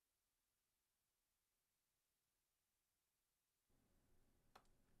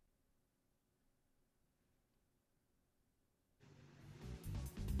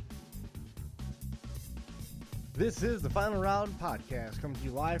This is the Final Round Podcast, coming to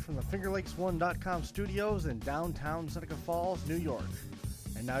you live from the FingerLakes1.com studios in downtown Seneca Falls, New York.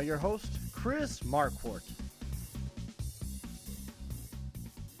 And now your host, Chris Marquardt.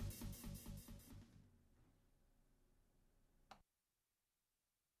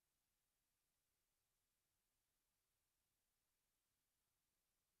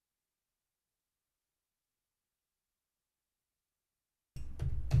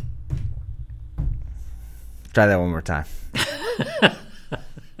 Try that one more time.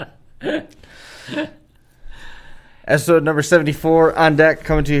 Episode number 74 on deck,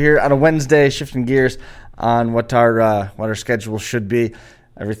 coming to you here on a Wednesday, shifting gears on what our schedule should be.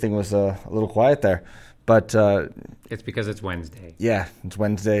 Everything was a little quiet there, but it's because it's Wednesday. Yeah, it's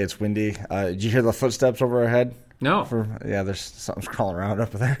Wednesday. It's windy. Did you hear the footsteps over our head? No. There's something crawling around up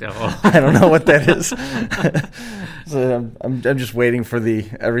there. Oh. I don't know what that is. So I'm just waiting for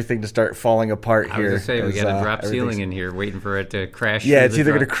everything to start falling apart here. I was going to say, we got a drop ceiling in here waiting for it to crash. Yeah, it's either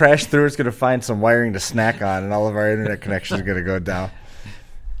going to crash through or it's going to find some wiring to snack on, and all of our internet connections are going to go down.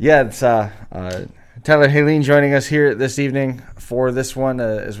 Yeah, it's Tyler Halleen joining us here this evening for this one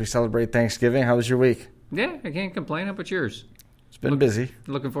as we celebrate Thanksgiving. How was your week? Yeah, I can't complain. How about yours? Been busy.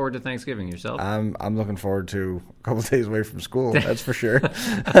 Looking forward to Thanksgiving yourself? I'm looking forward to a couple of days away from school. That's for sure.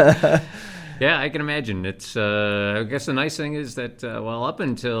 Yeah, I can imagine. It's I guess the nice thing is that up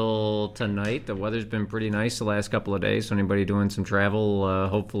until tonight, the weather's been pretty nice the last couple of days. So anybody doing some travel,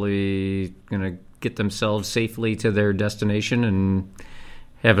 hopefully going to get themselves safely to their destination and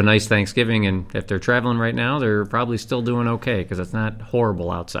have a nice Thanksgiving. And if they're traveling right now, they're probably still doing okay because it's not horrible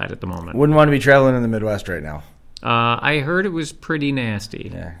outside at the moment. Wouldn't want to be traveling in the Midwest right now. I heard it was pretty nasty.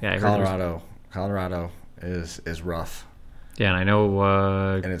 Yeah, I heard Colorado is rough. Yeah, and I know...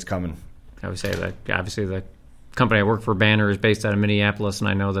 and it's coming. I would say that, obviously, the company I work for, Banner, is based out of Minneapolis, and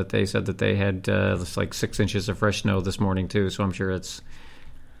I know that they said that they had like 6 inches of fresh snow this morning, too, so I'm sure it's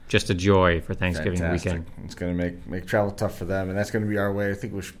just a joy for Thanksgiving weekend. It's going to make travel tough for them, and that's going to be our way. I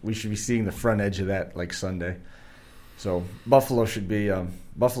think we should be seeing the front edge of that like Sunday. So Buffalo should be a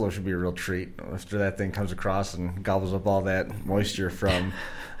real treat after that thing comes across and gobbles up all that moisture from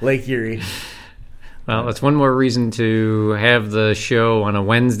Lake Erie. Well, that's one more reason to have the show on a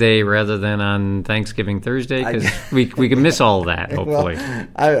Wednesday rather than on Thanksgiving Thursday, because we can miss all of that, hopefully. Well,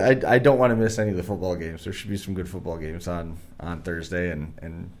 I don't want to miss any of the football games. There should be some good football games on Thursday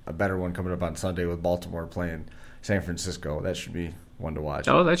and a better one coming up on Sunday with Baltimore playing San Francisco. That should be one to watch.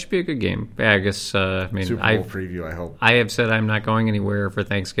 Oh, that should be a good game. Yeah, I guess. Super Bowl preview, I hope. I have said I'm not going anywhere for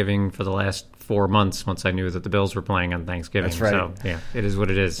Thanksgiving for the last 4 months once I knew that the Bills were playing on Thanksgiving. That's right. So, yeah, it is what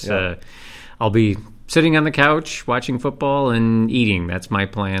it is. Yep. I'll be sitting on the couch watching football and eating. That's my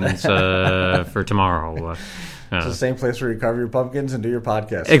plans for tomorrow. It's the same place where you carve your pumpkins and do your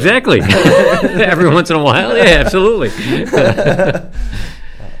podcast. Exactly. Every once in a while. Yeah, absolutely.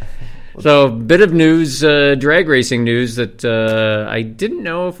 So, bit of news, drag racing news that I didn't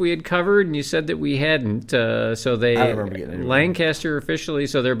know if we had covered, and you said that we hadn't. I don't remember getting it. Lancaster officially,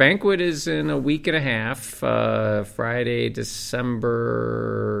 so their banquet is in a week and a half, Friday,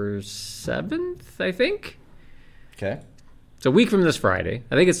 December 7th, I think. Okay. It's a week from this Friday.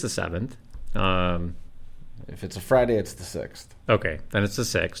 I think it's the 7th. If it's a Friday, it's the 6th. Okay, then it's the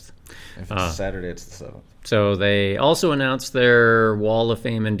 6th. If it's a Saturday, it's the 7th. So they also announced their Wall of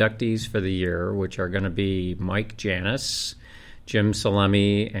Fame inductees for the year, which are going to be Mike Janis, Jim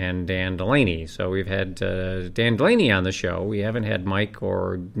Salemi, and Dan Delaney. So we've had Dan Delaney on the show. We haven't had Mike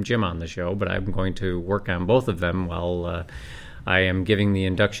or Jim on the show, but I'm going to work on both of them while I am giving the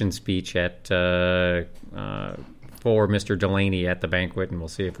induction speech for Mr. Delaney at the banquet, and we'll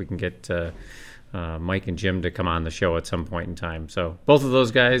see if we can get Mike and Jim to come on the show at some point in time. So both of those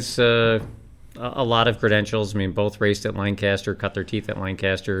guys, a lot of credentials. I mean, both raced at Lancaster, cut their teeth at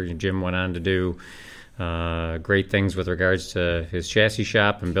Lancaster. Jim went on to do great things with regards to his chassis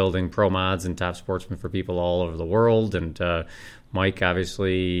shop and building pro mods and top sportsmen for people all over the world. And Mike,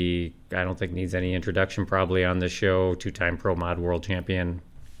 obviously, I don't think needs any introduction probably on this show. 2-time pro mod world champion.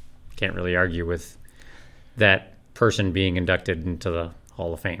 Can't really argue with that person being inducted into the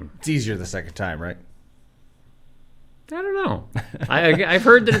Hall of Fame. It's easier the second time, right? I don't know. I've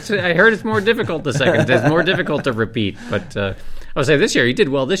heard that I heard it's more difficult the second. It's more difficult to repeat. But I would say this year he did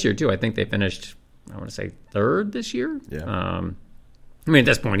well. This year too. I think they finished, I want to say, 3rd this year. Yeah. I mean, at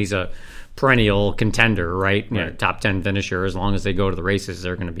this point he's a perennial contender, right? You know, top 10 finisher. As long as they go to the races,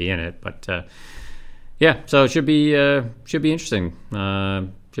 they're going to be in it. But yeah, so it should be interesting.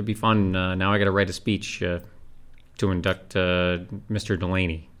 Should be fun. Now I got to write a speech to induct Mr.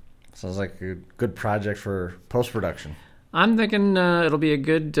 Delaney. Sounds like a good project for post-production. I'm thinking it'll be a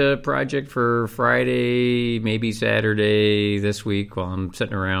good project for Friday, maybe Saturday this week while I'm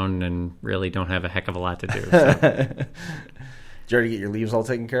sitting around and really don't have a heck of a lot to do. So. Did you already get your leaves all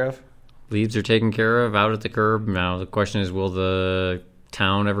taken care of? Leaves are taken care of, out at the curb. Now the question is, will the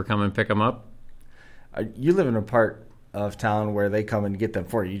town ever come and pick them up? You live in a part of town where they come and get them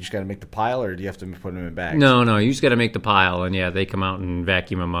for you. You just got to make the pile, or do you have to put them in bags? No, you just got to make the pile, and they come out and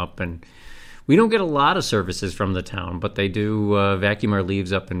vacuum them up. And we don't get a lot of services from the town, but they do vacuum our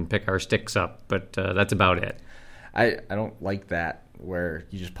leaves up and pick our sticks up. But that's about it. I don't like that where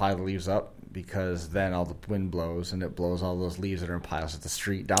you just pile the leaves up, because then all the wind blows and it blows all those leaves that are in piles at the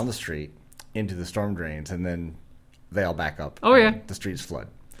street, down the street, into the storm drains, and then they all back up. Oh, yeah. The streets flood.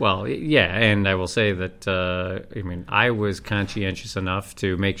 Well, yeah, and I will say that, I was conscientious enough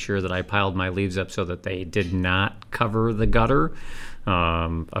to make sure that I piled my leaves up so that they did not cover the gutter.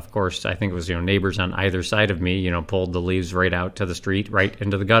 Of course, I think it was, neighbors on either side of me, pulled the leaves right out to the street, right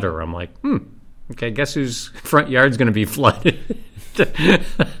into the gutter. I'm like, okay, guess whose front yard's going to be flooded?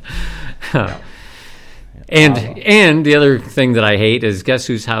 And the other thing that I hate is, guess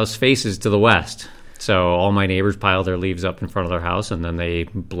whose house faces to the west? So all my neighbors pile their leaves up in front of their house, and then they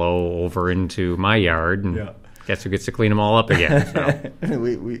blow over into my yard, and guess who gets to clean them all up again? So.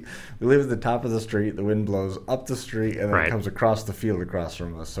 we live at the top of the street. The wind blows up the street, and then it comes across the field across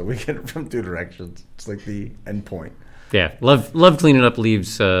from us. So we get it from two directions. It's like the end point. Yeah, love cleaning up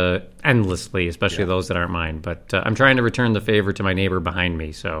leaves endlessly, especially those that aren't mine. But I'm trying to return the favor to my neighbor behind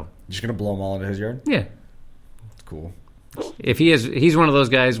me. So just gonna blow them all into his yard? Yeah, that's cool. If he's one of those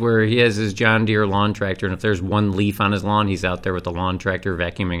guys where he has his John Deere lawn tractor, and if there's one leaf on his lawn, he's out there with the lawn tractor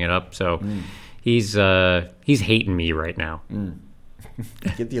vacuuming it up. So he's hating me right now.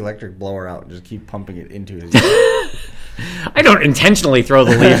 Get the electric blower out and just keep pumping it into his yard. I don't intentionally throw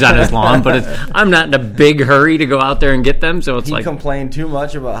the leaves on his lawn, but I'm not in a big hurry to go out there and get them. So he complained too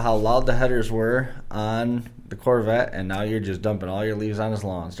much about how loud the headers were on the Corvette, and now you're just dumping all your leaves on his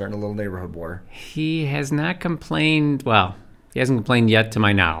lawn, starting a little neighborhood war. He has not complained. Well, he hasn't complained yet to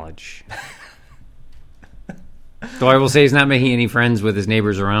my knowledge. Though I will say he's not making any friends with his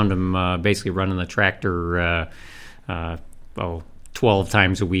neighbors around him, basically running the tractor 12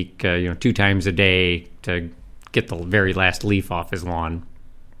 times a week, 2 times a day to get the very last leaf off his lawn.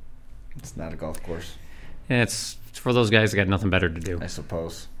 It's not a golf course. And it's for those guys that got nothing better to do. I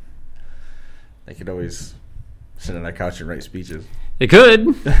suppose. They could always sit on that couch and write speeches. They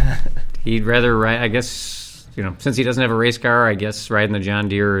could. He'd rather ride, I guess, since he doesn't have a race car, I guess riding the John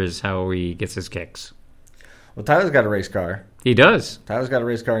Deere is how he gets his kicks. Well, Tyler's got a race car. He does. Tyler's got a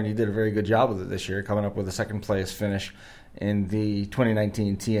race car, and he did a very good job with it this year, coming up with a second-place finish in the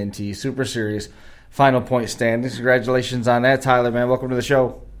 2019 TNT Super Series final point standings. Congratulations on that, Tyler, man. Welcome to the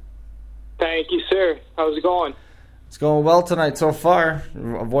show. Thank you, sir. How's it going? It's going well tonight so far,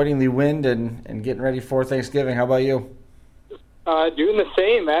 avoiding the wind and getting ready for Thanksgiving. How about you? Doing the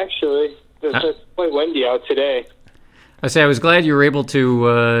same, actually. It's quite windy out today. I was glad you were able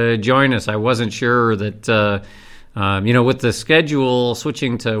to join us. I wasn't sure that, with the schedule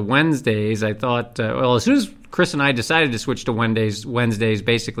switching to Wednesdays, I thought, as soon as Chris and I decided to switch to Wednesdays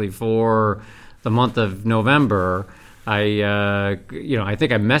basically for the month of November, I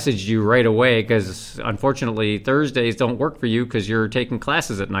think I messaged you right away because, unfortunately, Thursdays don't work for you because you're taking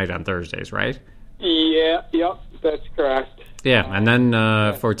classes at night on Thursdays, right? Yeah, yep, that's correct. Yeah, and then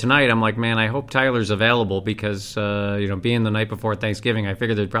for tonight, I'm like, man, I hope Tyler's available because, being the night before Thanksgiving, I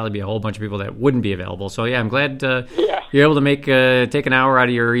figured there'd probably be a whole bunch of people that wouldn't be available. So, yeah, I'm glad you're able to take an hour out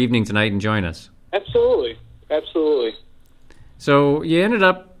of your evening tonight and join us. Absolutely. So you ended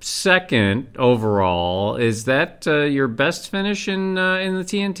up second overall. Is that your best finish in the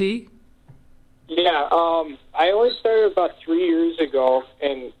TNT? Yeah, I only started about 3 years ago,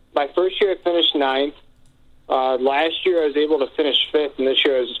 and my first year I finished ninth. Last year I was able to finish fifth, and this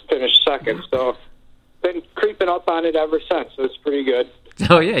year I finished second. So been creeping up on it ever since, so it's pretty good.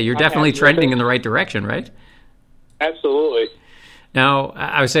 Oh, yeah, you're definitely trending in the right direction, right? Absolutely. Now,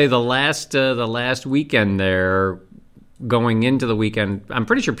 I would say the last weekend there, going into the weekend, I'm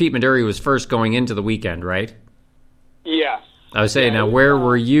pretty sure Pete Maduri was first going into the weekend, right? Yes. I was saying, now where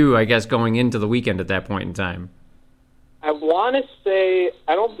were you, I guess, going into the weekend at that point in time? I want to say,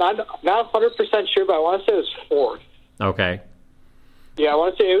 not 100% sure, but I want to say it was fourth. Okay. Yeah, I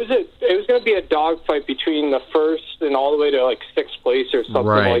want to say it was going to be a dogfight between the first and all the way to like sixth place or something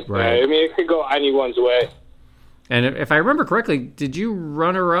like that. I mean, it could go anyone's way. And if I remember correctly, did you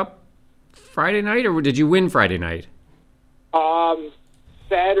runner up Friday night or did you win Friday night?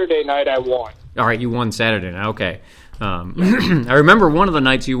 Saturday night I won. All right, you won Saturday night. Okay. I remember one of the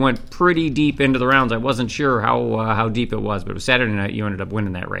nights you went pretty deep into the rounds. I wasn't sure how deep it was, but it was Saturday night. You ended up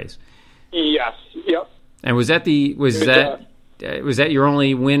winning that race. Yes. Yep. And was that your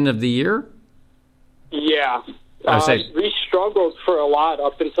only win of the year? Yeah. We struggled for a lot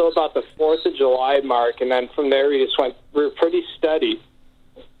up until about the 4th of July mark, and then from there we were pretty steady.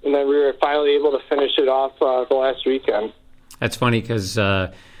 And then we were finally able to finish it off the last weekend. That's funny because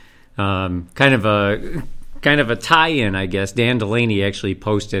kind of a tie-in, I guess. Dan Delaney actually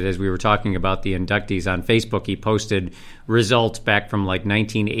posted, as we were talking about the inductees on Facebook, he posted results back from like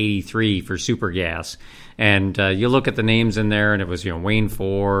 1983 for Supergas. And you look at the names in there, and it was Wayne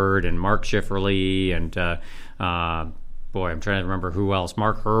Ford and Mark Schifferle and I'm trying to remember who else,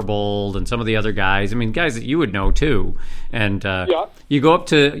 Mark Herbold and some of the other guys. I mean, guys that you would know too. And you go up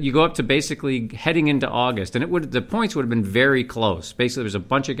to basically heading into August, and the points would have been very close. Basically, there's a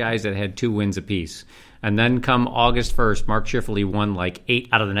bunch of guys that had 2 wins apiece. And then come August 1st, Mark Schifferle won like 8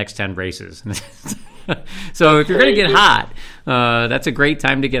 out of the next 10 races. So if you're going to get hot, that's a great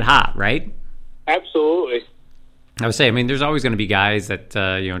time to get hot, right? Absolutely. I would say, there's always going to be guys that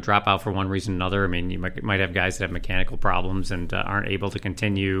drop out for one reason or another. I mean, you might have guys that have mechanical problems and aren't able to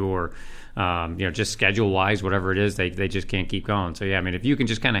continue, or just schedule wise, whatever it is, they just can't keep going. So yeah, if you can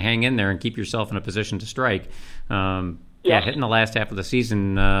just kind of hang in there and keep yourself in a position to strike, hitting the last half of the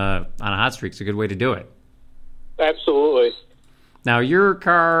season on a hot streak is a good way to do it. Absolutely. Now your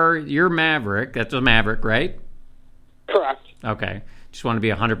car, your Maverick, that's a Maverick, right? Correct. Okay. Just want to be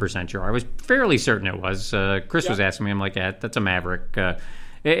 100% sure. I was fairly certain it was. Chris was asking me. I'm like, yeah, that's a Maverick.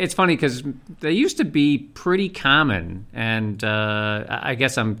 It's funny because they used to be pretty common, and I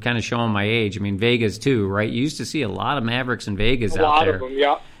guess I'm kind of showing my age. Vegas too, right? You used to see a lot of Mavericks in Vegas out there. A lot of them,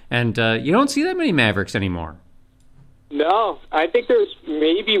 yeah. And you don't see that many Mavericks anymore. No, I think there's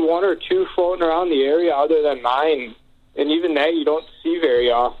maybe 1 or 2 floating around the area other than mine, and even that you don't see very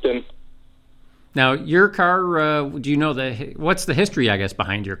often. Now, your car, do you know what's the history, I guess,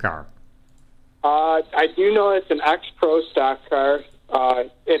 behind your car? I do know it's an ex-pro stock car.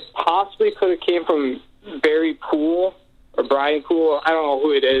 It possibly could have came from Barry Poole or Brian Poole. I don't know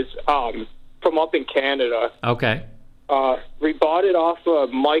who it is, from up in Canada. Okay. We bought it off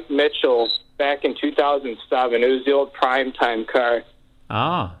of Mike Mitchell back in 2007. It was the old Primetime car.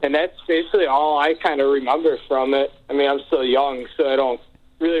 Ah. And that's basically all I kind of remember from it. I'm still young, so I don't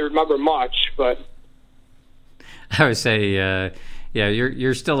really remember much, but I would say,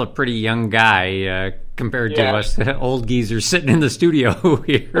 you're still a pretty young guy compared to us old geezers sitting in the studio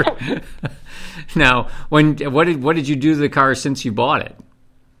here. Now, what did you do to the car since you bought it?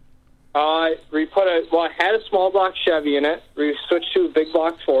 We I had a small block Chevy in it. We switched to a big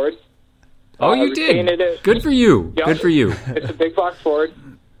block Ford. Oh, you did? Good for you. Yep, good for you. It's a big block Ford.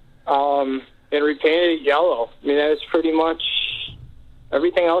 And repainted it yellow. That's pretty much.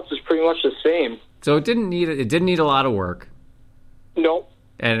 Everything else is pretty much the same. So it didn't need a lot of work. Nope.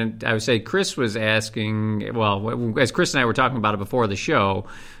 And I would say Chris was asking, well, as Chris and I were talking about it before the show,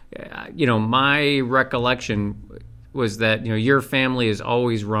 my recollection was that, your family has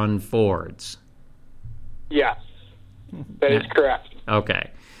always run Fords. Yes, that is correct. Okay.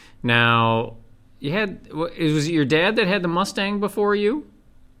 Now, was it your dad that had the Mustang before you?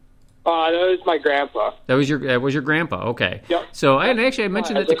 That was my grandpa. That was your grandpa. Okay. Yep. So I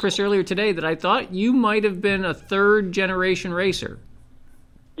mentioned that to Chris earlier today that I thought you might have been a 3rd generation racer.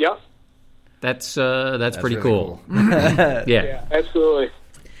 Yep. That's pretty really cool. Yeah, absolutely.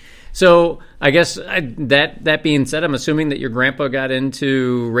 So I guess that being said, I'm assuming that your grandpa got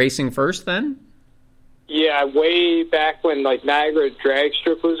into racing first then? Yeah, way back when Niagara Drag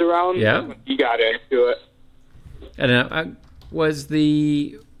Strip was around. Yeah. He got into it. And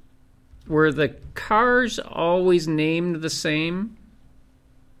were the cars always named the same?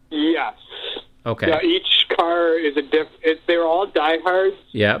 Yes. Okay. Yeah, each car is a different. They're all diehards.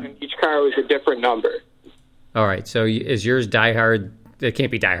 Yeah. And each car was a different number. All right. So is yours diehard? It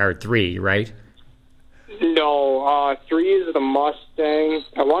can't be diehard 3, right? No. 3 is the Mustang.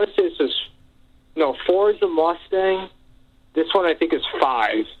 I want to say this is 4 is the Mustang. This one I think is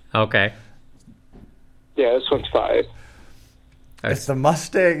 5. Okay. Yeah, this one's 5. If the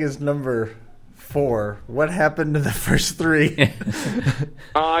Mustang is number 4, what happened to the first 3?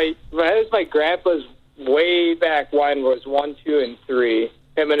 That was my grandpa's way back when, was 1, 2, and 3.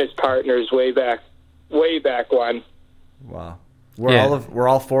 Him and his partners way back when. Wow. Were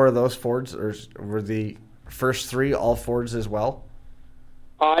all 4 of those Fords, or were the first 3 all Fords as well?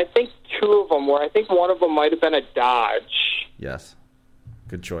 I think 2 of them were. I think one of them might have been a Dodge. Yes.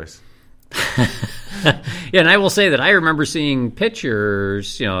 Good choice. Yeah, and I will say that I remember seeing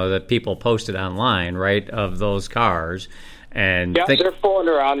pictures, that people posted online, right, of those cars, and they're floating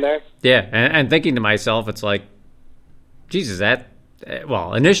around there. Yeah, and thinking to myself, it's like, Jesus,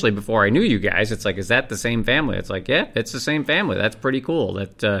 initially before I knew you guys, it's like, is that the same family? It's like, yeah, it's the same family. That's pretty cool.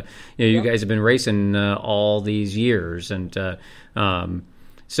 That you guys have been racing all these years, and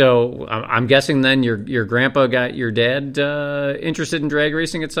so I'm guessing then your grandpa got your dad interested in drag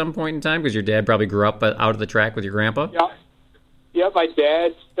racing at some point in time, because your dad probably grew up out of the track with your grandpa. Yeah. My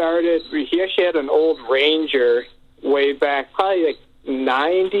dad started. He actually had an old Ranger way back, probably like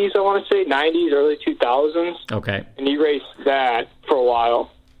 90s. I want to say 90s, early 2000s. Okay. And he raced that for a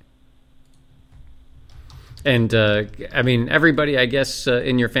while. And everybody, I guess,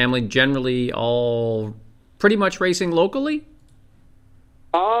 in your family generally all pretty much racing locally.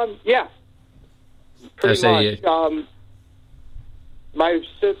 Yeah. Pretty much. My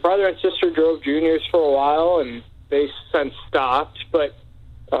brother and sister drove juniors for a while, and they since stopped, but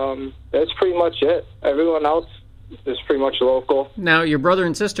that's pretty much it. Everyone else is pretty much local. Now, your brother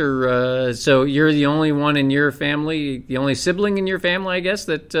and sister, so you're the only one in your family, the only sibling in your family, I guess,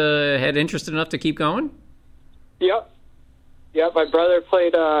 that had interest enough to keep going? Yep. My brother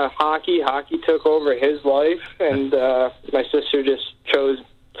played hockey. Hockey took over his life, and my sister just chose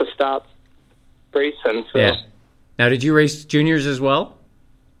to stop racing. So. Yeah. Now, did you race juniors as well?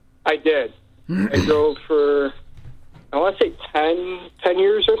 I did. I drove for, I want to say 10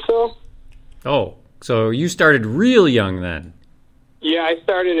 years or so. Oh, so you started real young then. Yeah, I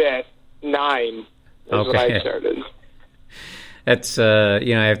started at 9 is when I started. That's, I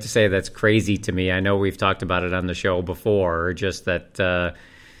have to say that's crazy to me. I know we've talked about it on the show before, just that,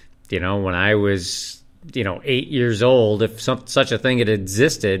 when I was, 8 years old, if such a thing had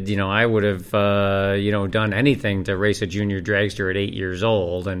existed, I would have, done anything to race a junior dragster at 8 years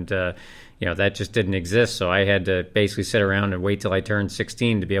old. And, that just didn't exist. So I had to basically sit around and wait till I turned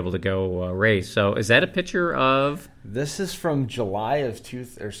 16 to be able to go race. So is that a picture of? This is from June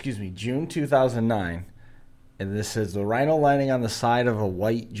 2009. And this is the rhino lining on the side of a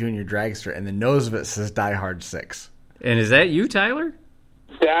white junior dragster, and the nose of it says Die Hard 6. And is that you, Tyler?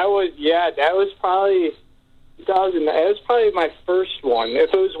 That was probably 2000. That was probably my first one.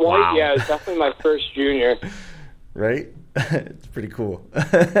 If it was white, Wow. Yeah, it was definitely my first junior. Right? It's pretty cool.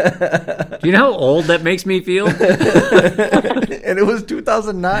 Do you know how old that makes me feel? And it was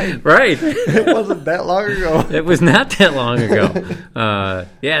 2009. Right. It wasn't that long ago. It was not that long ago.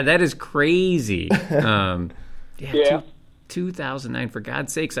 That is crazy. 2009, for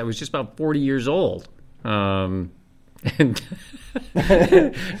God's sakes, I was just about 40 years old. And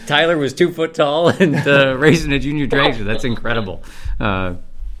Tyler was 2 foot tall and racing a junior dragster. That's incredible.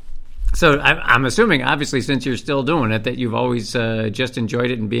 So I'm assuming, obviously, since you're still doing it, that you've always just enjoyed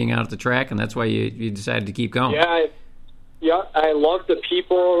it and being out at the track, and that's why you decided to keep going. Yeah, I love the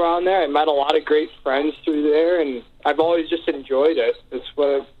people around there. I met a lot of great friends through there, and I've always just enjoyed it. It's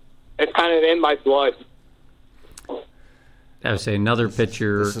kind of in my blood. I would say another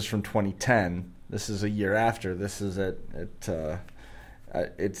picture. This is from 2010. This is a year after. This is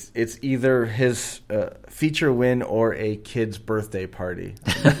it's either his feature win or a kid's birthday party.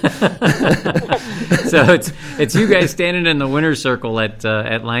 So it's you guys standing in the winner's circle at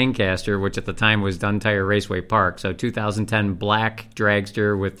Lancaster, which at the time was Dunn Tire Raceway Park. So 2010 black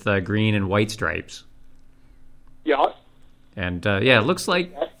dragster with green and white stripes. Yeah. And it looks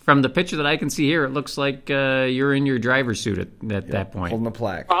like from the picture that I can see here, it looks like you're in your driver's suit at that point. Holding the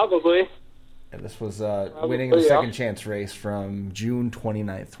plaque. Probably. And this was winning the second chance race from June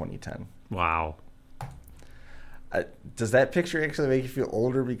 29th, 2010. Wow. Does that picture actually make you feel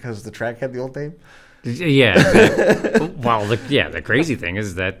older because the track had the old name? Yeah. The crazy thing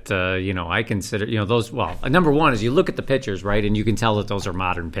is that, I consider, those, number one is you look at the pictures, right, and you can tell that those are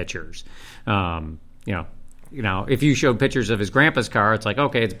modern pictures. If you showed pictures of his grandpa's car, it's like,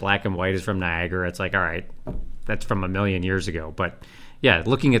 okay, it's black and white, it's from Niagara. It's like, all right, that's from a million years ago. But, yeah,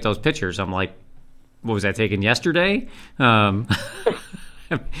 looking at those pictures, I'm like, what was that taken yesterday? You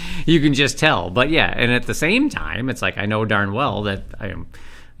can just tell. But, yeah, and at the same time, it's like I know darn well that I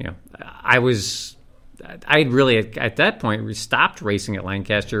really, at that point, stopped racing at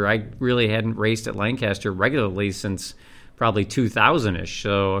Lancaster. I really hadn't raced at Lancaster regularly since probably 2000-ish.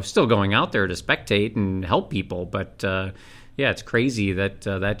 So I'm still going out there to spectate and help people. But, it's crazy that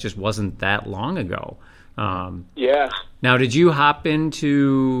that just wasn't that long ago. Yeah. Now, did you hop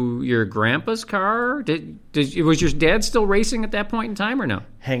into your grandpa's car? Was your dad still racing at that point in time or no?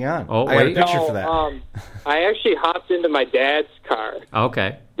 Hang on. Oh, I got a wait. picture for that. I actually hopped into my dad's car.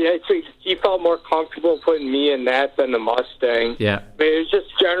 Okay. Yeah, so he felt more comfortable putting me in that than the Mustang. Yeah. I mean, it was just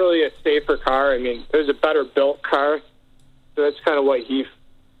generally a safer car. I mean, it was a better built car. So that's kind of what he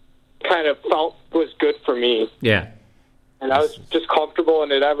kind of felt was good for me. Yeah. And I was just comfortable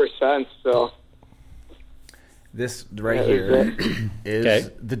in it ever since, so. This right here is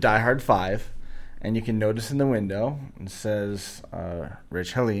the Die Hard 5, and you can notice in the window it says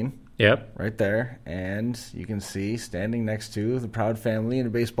Rich Halleen. Yep. Right there, and you can see standing next to the proud family in a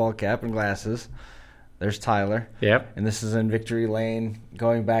baseball cap and glasses. There's Tyler. Yep. And this is in Victory Lane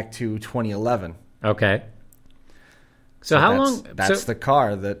going back to 2011. Okay. So how long? That's the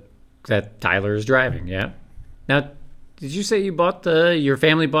car that Tyler is driving. Yeah. Now, did you say your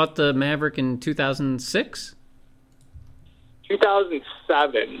family bought the Maverick in 2006?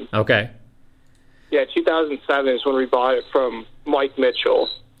 2007. Okay. Yeah, 2007 is when we bought it from Mike Mitchell.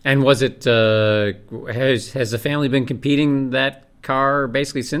 And was it has the family been competing that car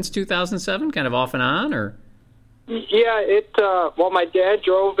basically since 2007, kind of off and on, or? Yeah, my dad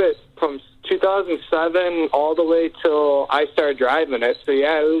drove it from 2007 all the way till I started driving it. So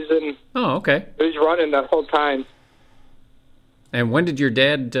yeah, it was Oh, okay. It was running that whole time. And when did your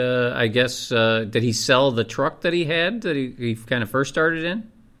dad, did he sell the truck that he had that he kind of first started in?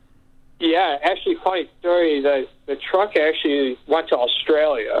 Yeah, actually, funny story. The truck actually went to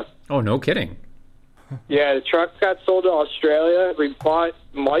Australia. Oh, no kidding. Yeah, the truck got sold to Australia. We bought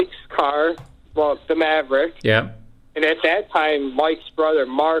Mike's car, well, the Maverick. Yeah. And at that time, Mike's brother,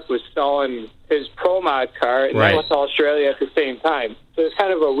 Mark, was selling his Pro Mod car, and Right. they went to Australia at the same time. So it's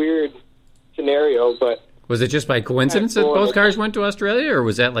kind of a weird scenario, but... Was it just by coincidence that both cars went to Australia, or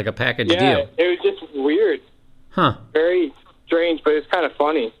was that like a package deal? Yeah, it was just weird. Huh. Very strange, but it's kind of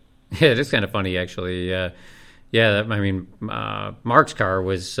funny. Yeah, it is kind of funny, actually. Mark's car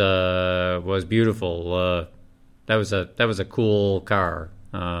was beautiful. That was a cool car.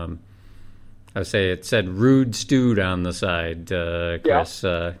 I would say it said "Rude Stewed" on the side, Chris.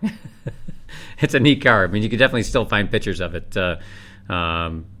 Yeah. It's a neat car. I mean, you could definitely still find pictures of it.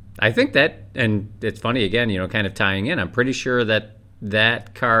 I think that, and it's funny again, kind of tying in. I'm pretty sure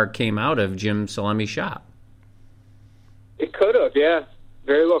that car came out of Jim Salemi's shop. It could have, yeah.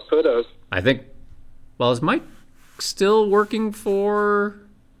 Very well could have. I think. Well, is Mike still working for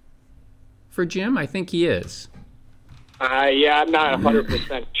Jim? I think he is. Yeah, I'm not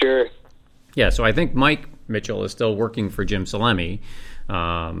 100% sure. Yeah, so I think Mike Mitchell is still working for Jim Salemi.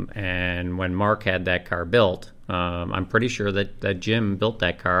 And when Mark had that car built, I'm pretty sure that Jim built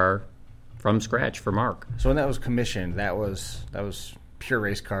that car from scratch for Mark. So when that was commissioned, that was pure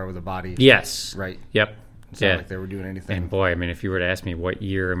race car with a body. Yes. Right. Yep. It's not like they were doing anything. And boy, I mean, if you were to ask me what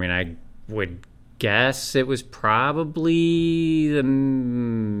year, I mean, I would guess it was probably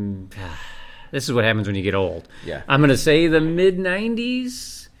this is what happens when you get old. Yeah. I'm going to say the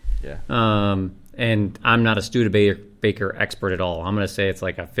mid-'90s. Yeah. And I'm not a Studebaker expert at all. I'm going to say it's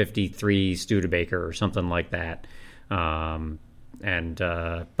like a 53 Studebaker or something like that. But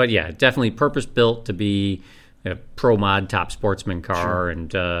yeah, definitely purpose-built to be a Pro Mod top sportsman car. Sure.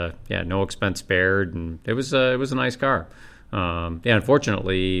 And no expense spared, and it was a nice car.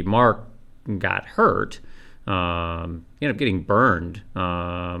 Unfortunately, Mark got hurt. He ended up getting burned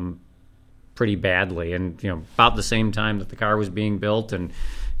pretty badly, and about the same time that the car was being built, and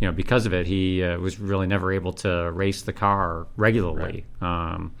because of it, he was really never able to race the car regularly.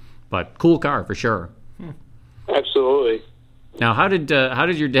 Right. But cool car for sure. Absolutely. Now, how did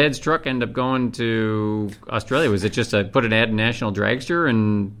your dad's truck end up going to Australia? Was it just put an ad in National Dragster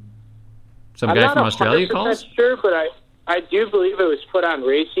and some guy from Australia calls? I'm not sure, but I do believe it was put on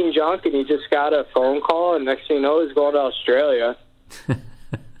Racing Junk, and he just got a phone call, and next thing you know, he's going to Australia.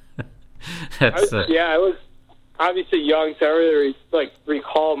 I was obviously young, so I really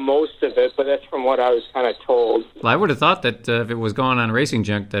recall most of it, but that's from what I was kind of told. Well, I would have thought that if it was going on Racing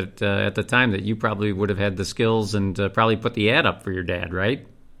Junk, that at the time that you probably would have had the skills and probably put the ad up for your dad, right?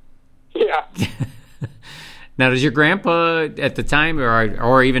 Yeah. Now, does your grandpa at the time,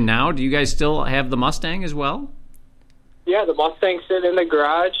 or even now, do you guys still have the Mustang as well? Yeah, the Mustang's sitting in the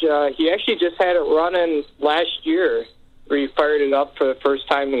garage. He actually just had it running last year, where he fired it up for the first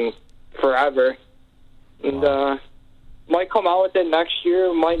time in forever. And might come out with it next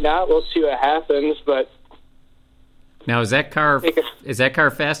year, might not. We'll see what happens. But now, is that car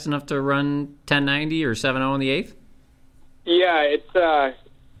fast enough to run 1090 or 7.0 in the eighth? Yeah, it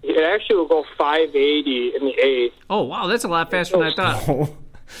actually will go 580 in the eighth. Oh wow, that's a lot faster than I thought.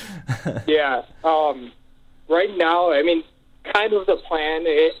 Yeah, right now, I mean, kind of the plan.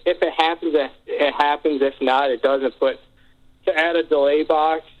 If it happens, it happens. If not, it doesn't. But to add a delay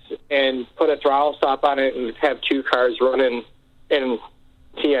box and put a throttle stop on it and have two cars running in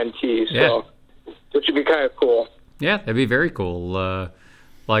TNT, so which would be kind of cool. Yeah, that'd be very cool. Well,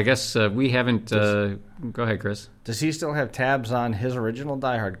 I guess we haven't. Go ahead, Chris. Does he still have tabs on his original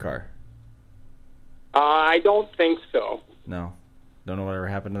Die Hard car? I don't think so. No. Don't know whatever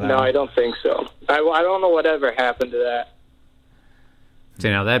happened to that. No, one? I don't think so. I don't know whatever happened to that. So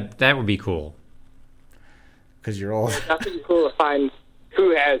now that would be cool. Because you're old. That'd be cool to find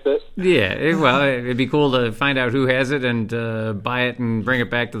who has it. Yeah, it'd be cool to find out who has it and buy it and bring it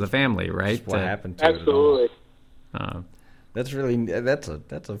back to the family, right? Just what happened to absolutely. it? Absolutely.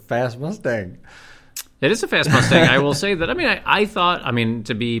 That's a fast Mustang. It is a fast Mustang. I will say that. I mean, I thought. I mean,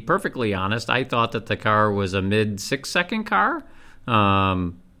 to be perfectly honest, I thought that the car was a mid 6-second car. So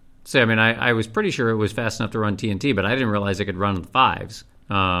I mean, I was pretty sure it was fast enough to run TNT, but I didn't realize it could run 5s.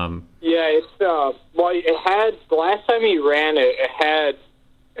 It's well, it had the last time he ran it, it had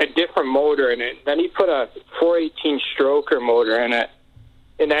a different motor in it. Then he put a 418 stroker motor in it,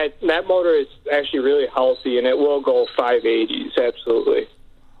 and that motor is actually really healthy, and it will go 580s absolutely.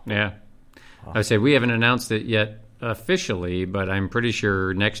 Yeah, I would say we haven't announced it yet officially, but I'm pretty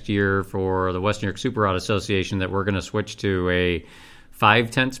sure next year for the Western New York Super Auto Association that we're going to switch to a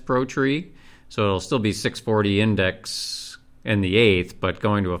 5/10 Pro Tree, so it'll still be 640 index in the 8th, but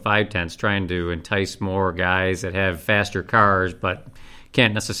going to a 5/10, trying to entice more guys that have faster cars but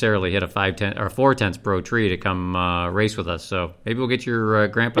can't necessarily hit a 5/10 or 4/10 Pro Tree to come race with us. So maybe we'll get your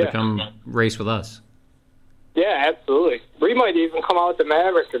grandpa to come race with us. Yeah, absolutely. We might even come out with the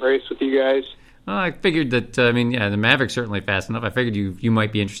Maverick and race with you guys. I figured that. I mean, the Maverick's certainly fast enough. I figured you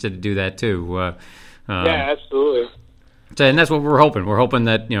might be interested to do that too. Yeah, absolutely. So, and that's what we're hoping. We're hoping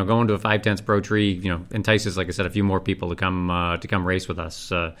that going to a 5/10 Pro Tree, entices, like I said, a few more people to come race with us.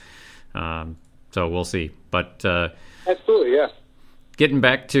 So we'll see. But absolutely, yeah. Getting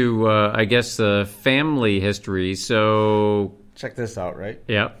back to I guess family history. So check this out, right?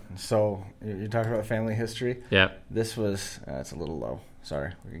 Yeah. So you're talking about family history. Yeah. This was it's a little low.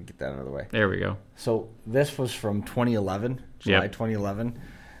 Sorry, we can get that out of the way. There we go. So this was from 2011, July 2011,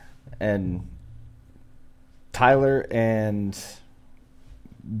 and Tyler and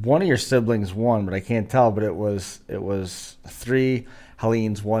one of your siblings won, but I can't tell. But it was 3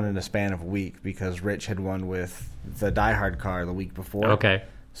 Halleens won in a span of a week because Rich had won with the Die Hard car the week before. Okay.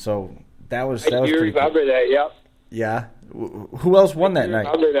 So that was I do remember cool. that. Yep. Yeah. Who else won that night?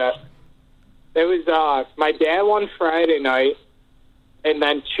 I remember that. It was my dad won Friday night, and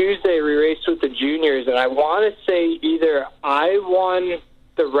then Tuesday we raced with the juniors, and I want to say either I won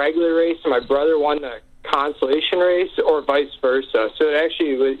the regular race and my brother won the consolation race, or vice versa. So it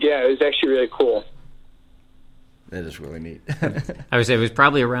was actually really cool. That is really neat. I would say it was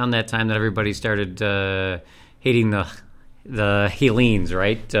probably around that time that everybody started hating the Halleens,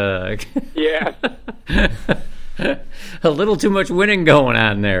 right? Yeah. A little too much winning going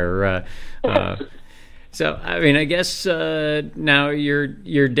on there. So, I mean, I guess now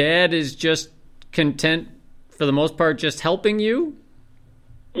your dad is just content for the most part, just helping you.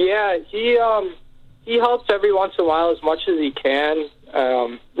 Yeah, he helps every once in a while as much as he can.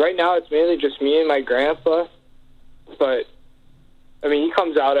 Right now, it's mainly just me and my grandpa. But, I mean, he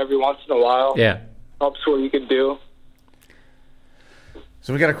comes out every once in a while. Yeah. Helps what he could do.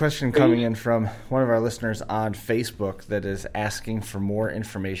 So we got a question coming in from one of our listeners on Facebook that is asking for more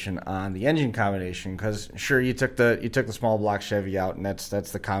information on the engine combination. Because sure, you took the small block Chevy out, and that's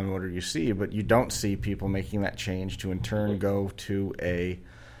the common motor you see, but you don't see people making that change to in turn go to a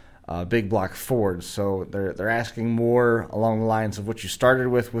big block Ford. So they're asking more along the lines of what you started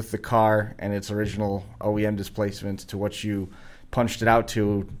with the car and its original OEM displacements to what you punched it out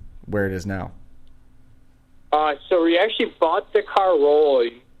to where it is now. So we actually bought the car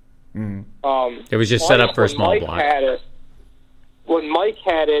rolling. Mm-hmm. It was just set up for a small block. When Mike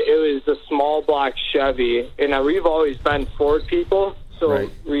had it, it was the small block Chevy, and we've always been Ford people, so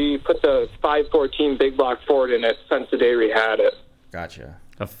we put the 514 big block Ford in it since the day we had it. Gotcha.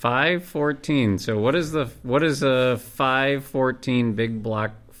 A 514. So what is a 514 big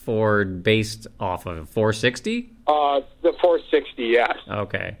block Ford based off of? 460? The 460, yes.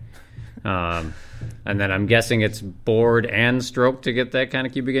 Okay. And then I'm guessing it's bored and stroke to get that kind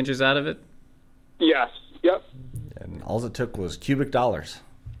of cubic inches out of it? Yes. Yep. And all it took was cubic dollars.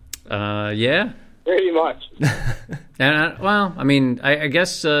 Yeah. Pretty much. And well, I mean, I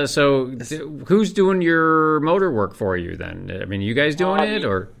guess so. Who's doing your motor work for you then? I mean, you guys doing it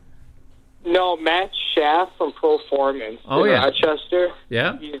or? No, Matt Schaff from Performance in Rochester.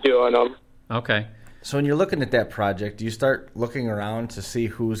 Yeah. He's doing them. Okay. So when you're looking at that project, do you start looking around to see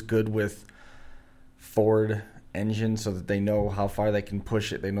who's good with Ford engines so that they know how far they can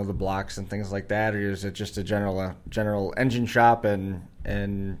push it, they know the blocks and things like that, or is it just a general engine shop and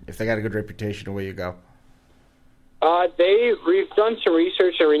if they got a good reputation, away you go? We've done some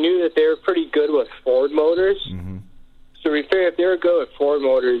research and we knew that they were pretty good with Ford motors. Mm-hmm. So we figured if they were good with Ford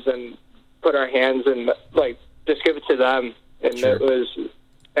motors, and put our hands in, like, just give it to them. And Sure. it was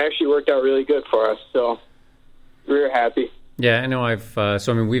actually worked out really good for us. So we were happy. Yeah, I know.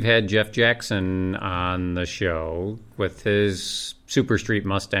 We've had Jeff Jackson on the show with his Super Street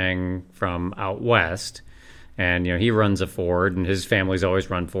Mustang from out west, and he runs a Ford, and his family's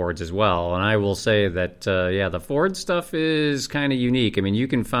always run Fords as well. And I will say that the Ford stuff is kind of unique. I mean, you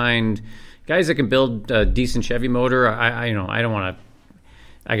can find guys that can build a decent Chevy motor. I don't want to,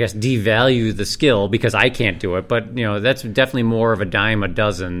 I guess, devalue the skill because I can't do it, but that's definitely more of a dime a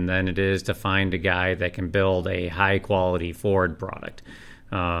dozen than it is to find a guy that can build a high quality Ford product.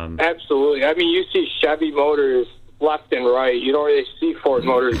 Absolutely. I mean, you see Chevy motors left and right. You don't really see Ford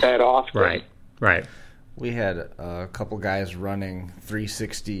motors that often. Right. We had a couple guys running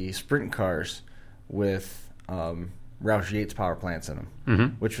 360 sprint cars with Roush Yates power plants in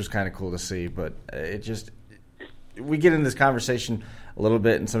them, which was kind of cool to see. But we get into this conversation a little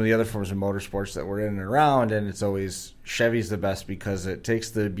bit in some of the other forms of motorsports that we're in and around, and it's always Chevy's the best because it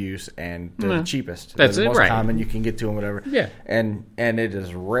takes the abuse and they're the cheapest. That's they're the most right. common. You can get to them, whatever. Yeah. And it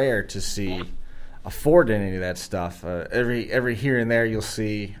is rare to see a Ford in any of that stuff. Every here and there you'll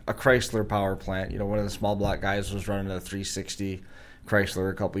see a Chrysler power plant. One of the small block guys was running a 360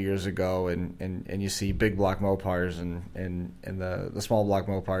 Chrysler a couple years ago, and you see big block Mopars and the small block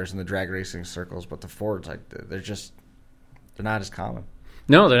Mopars in the drag racing circles, but the Fords, they're not as common.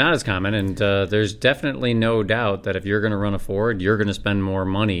 No, they're not as common, and there's definitely no doubt that if you're going to run a Ford, you're going to spend more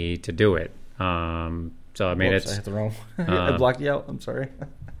money to do it. So I mean, Whoops, I hit the wrong. I blocked you out. I'm sorry.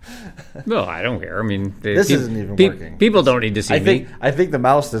 No, I don't care. I mean, this isn't even working. People don't need to see me. I think the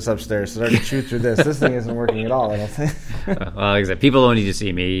mouse that's upstairs started to chew through this. This thing isn't working at all, I don't think. Well, like I said, people don't need to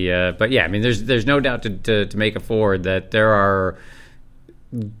see me. But yeah, I mean, there's no doubt to make a Ford that there are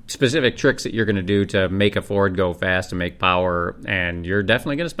specific tricks that you're going to do to make a Ford go fast and make power, and you're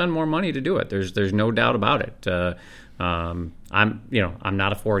definitely going to spend more money to do it. There's no doubt about it. I'm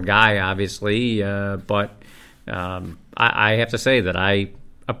not a Ford guy, obviously, but I have to say that I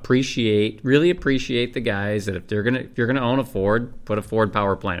really appreciate the guys that if you're gonna own a Ford, put a Ford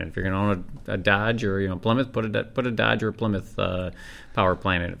power plant in. If you're gonna own a Dodge or Plymouth, put a Dodge or a Plymouth power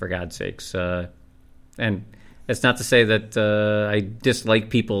plant in it, for God's sakes. And it's not to say that I dislike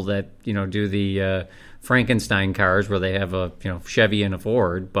people that do the Frankenstein cars where they have a Chevy and a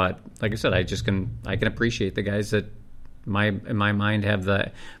Ford, but like I said, I can appreciate the guys that in my mind have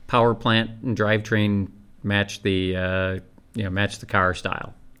the power plant and drivetrain match the car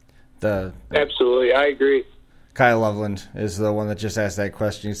style. Absolutely, I agree. Kyle Loveland is the one that just asked that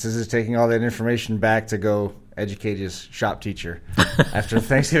question. He says he's taking all that information back to go educate his shop teacher after the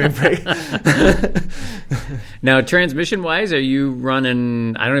Thanksgiving break. Now, transmission-wise, are you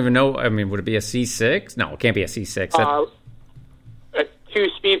running, I don't even know, I mean, would it be a C6? No, it can't be a C6. A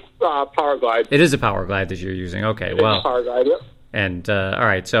two-speed Power Glide. It is a Power Glide that you're using. Okay, well. It's a Power Glide, yep. And, all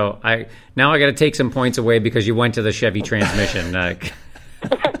right, so I got to take some points away because you went to the Chevy transmission.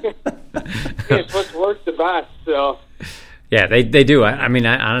 It's what's worked the best, so. Yeah, they do. I mean,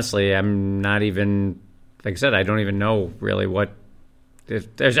 honestly, I'm not even, like I said, I don't even know really what.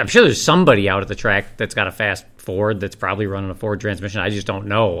 I'm sure there's somebody out at the track that's got a fast Ford that's probably running a Ford transmission. I just don't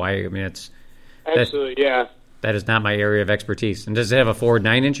know. I mean, it's. Absolutely, yeah. That is not my area of expertise. And does it have a Ford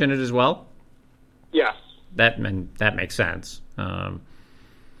 9-inch in it as well? Yes. That makes sense.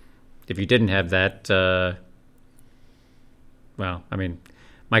 If you didn't have that, well, I mean,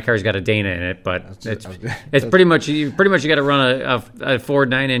 my car's got a Dana in it, but it's pretty much you got to run a Ford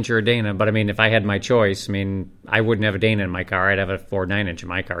 9-inch or a Dana. But I mean, if I had my choice, I mean, I wouldn't have a Dana in my car. I'd have a Ford 9-inch in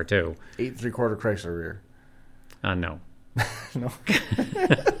my car too. 8 3/4 Chrysler rear. No. No.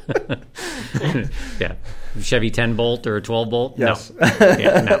 Yeah. Chevy 10-bolt or a 12-bolt? Yes. No.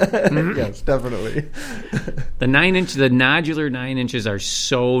 Yeah, no. Yes, definitely. The nodular 9 inches are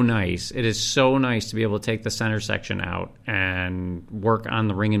so nice. It is so nice to be able to take the center section out and work on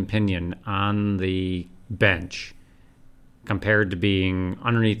the ring and pinion on the bench compared to being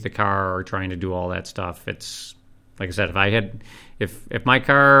underneath the car or trying to do all that stuff. It's, like I said, if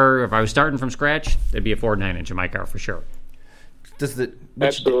I was starting from scratch, it'd be a Ford 9-inch in my car for sure.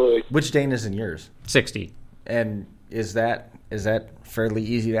 Absolutely. Which Dana is in yours? 60. And is that fairly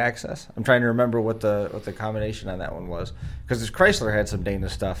easy to access? I'm trying to remember what the combination on that one was, because Chrysler had some Dana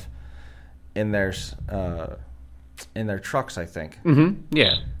stuff in their trucks, I think. Mm-hmm.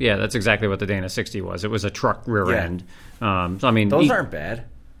 Yeah, that's exactly what the Dana 60 was. It was a truck rear end. So I mean, those aren't bad.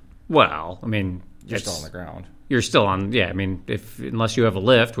 Well, I mean, you're still on the ground. You're still on. Yeah, I mean, unless you have a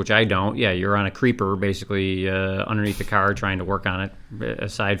lift, which I don't. Yeah, you're on a creeper basically underneath the car trying to work on it.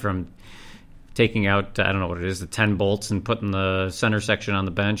 Aside from taking out, I don't know what it is, the 10 bolts and putting the center section on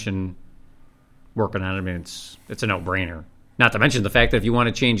the bench and working on it. I mean, it's a no-brainer. Not to mention the fact that if you want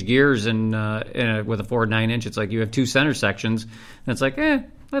to change gears and with a Ford 9-inch, it's like you have 2 center sections, and it's like,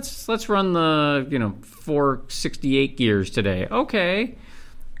 let's run the 468 gears today. Okay,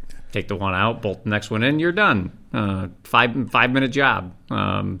 take the one out, bolt the next one in, you're done. 5-minute job,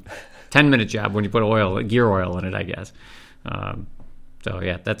 10-minute job when you put gear oil in it, I guess. So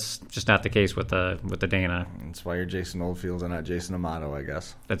yeah, that's just not the case with the Dana. That's why you're Jason Oldfield and not Jason Amato, I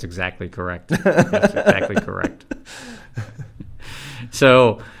guess. That's exactly correct. That's exactly correct.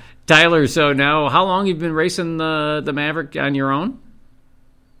 So, Tyler, now how long have you been racing the Maverick on your own?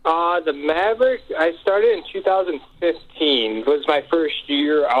 The Maverick, I started in 2015. It was my first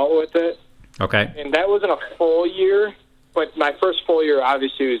year out with it. Okay. And that wasn't a full year, but my first full year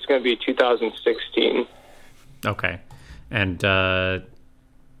obviously was going to be 2016. Okay. And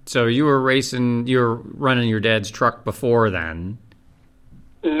so you were running your dad's truck before then?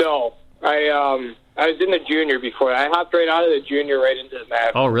 No. I was in the junior before. I hopped right out of the junior right into the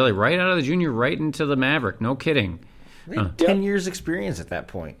Maverick. Oh, really? Right out of the junior right into the Maverick? No kidding. 10 years experience at that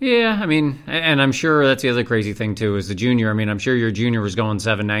point. Yeah, I mean, and I'm sure that's the other crazy thing, too, is the junior. I mean, I'm sure your junior was going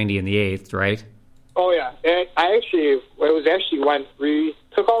 790 in the 8th, right? Oh, yeah. And when we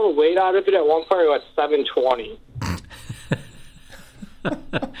took all the weight out of it at one point, it was 720.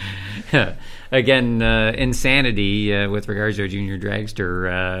 Again, insanity with regards to a junior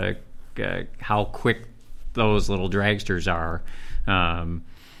dragster, how quick those little dragsters are.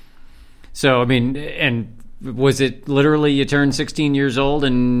 So, I mean, and was it literally you turned 16 years old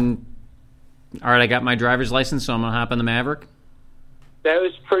and, all right, I got my driver's license, so I'm going to hop in the Maverick? That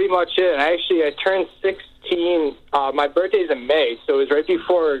was pretty much it. I turned 16. My birthday's in May, so it was right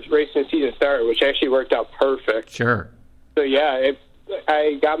before racing season started, which actually worked out perfect. Sure. So, yeah,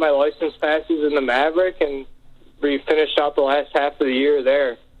 I got my license passes in the Maverick, and we finished out the last half of the year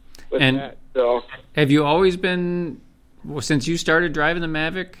there with that. So, have you always been, since you started driving the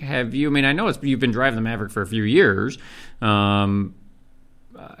Maverick, I know you've been driving the Maverick for a few years. Have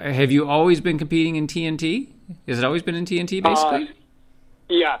you always been competing in TNT? Has it always been in TNT, basically?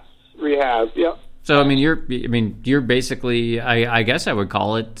 Yes, we have, yep. So, I mean, you're basically, I guess I would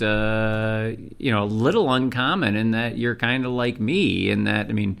call it, a little uncommon in that you're kind of like me in that,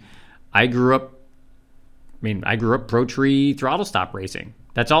 I mean, I grew up pro tree throttle stop racing.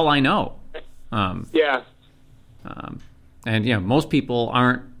 That's all I know. Yeah. And, most people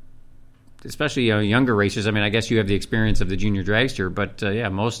aren't, especially younger racers. I mean, I guess you have the experience of the junior dragster, but,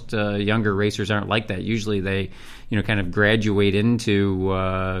 most younger racers aren't like that. Usually they, kind of graduate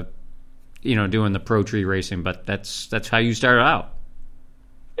into, doing the pro tree racing, but that's how you started out.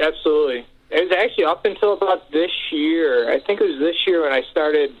 Absolutely. It was actually up until about this year. I think it was this year when I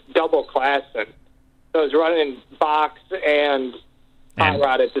started double classing. So I was running box and hot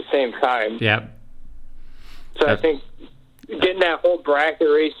rod at the same time. Yeah. So I think getting that whole bracket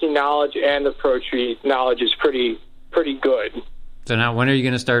racing knowledge and the pro tree knowledge is pretty good. So now when are you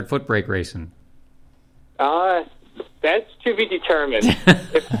going to start foot brake racing? That's to be determined.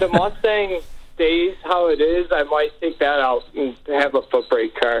 If the Mustang stays how it is, I might take that out and have a foot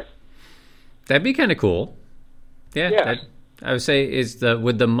brake car. That'd be kind of cool. Yeah. I would say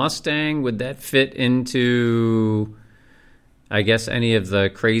would the Mustang, would that fit into, I guess, any of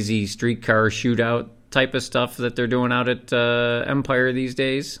the crazy streetcar shootout type of stuff that they're doing out at Empire these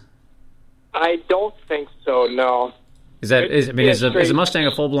days? I don't think so, no. Is the Mustang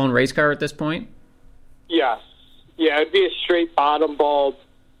a full-blown race car at this point? Yes. Yeah, it'd be a straight bottom bulb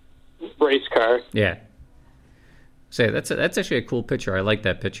race car. Yeah. Say that's actually a cool picture. I like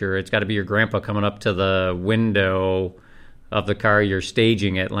that picture. It's got to be your grandpa coming up to the window of the car you're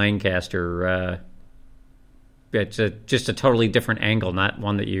staging at Lancaster. It's just a totally different angle, not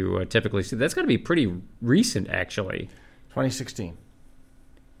one that you typically see. That's got to be pretty recent, actually. 2016.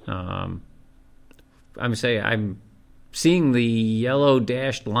 I'm seeing the yellow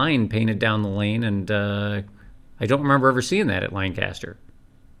dashed line painted down the lane, and I don't remember ever seeing that at Lancaster.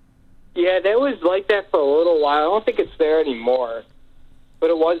 Yeah, that was like that for a little while. I don't think it's there anymore, but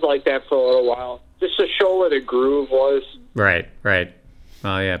it was like that for a little while, just to show where the groove was. Right. Well,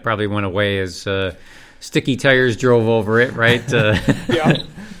 yeah, it probably went away as sticky tires drove over it, right? Yeah.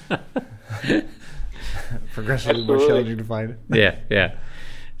 Progressively more challenging to find. Yeah.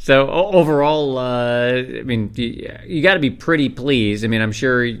 So overall, I mean, you got to be pretty pleased. I mean, I'm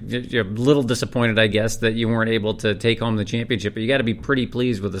sure you're a little disappointed, I guess, that you weren't able to take home the championship, but you got to be pretty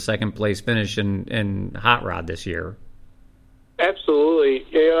pleased with the second place finish in Hot Rod this year. Absolutely.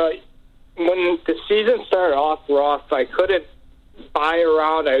 Yeah, when the season started off rough, I couldn't buy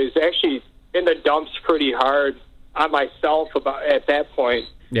around. I was actually in the dumps pretty hard on myself at that point.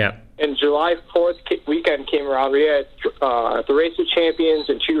 Yeah. And July 4th weekend came around. We had the Race of Champions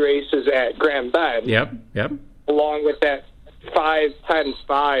and 2 races at Grand Bend. Yep. Along with that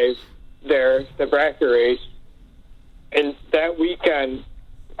 5-10-5 there, the bracket race. And that weekend,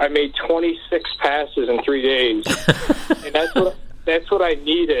 I made 26 passes in 3 days. And that's what I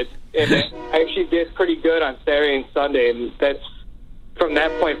needed. And I actually did pretty good on Saturday and Sunday. And that's from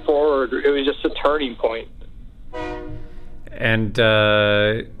that point forward, it was just a turning point. And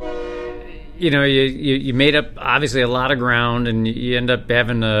you made up obviously a lot of ground, and you end up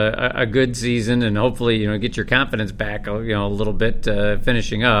having a good season, and hopefully get your confidence back a little bit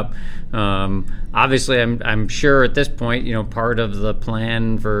finishing up. Obviously, I'm sure at this point part of the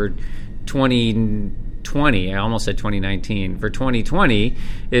plan for 2020, I almost said 2019, for 2020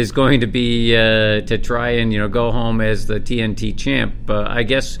 is going to be to try and go home as the TNT champ. I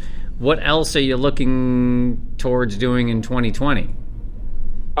guess. What else are you looking towards doing in 2020?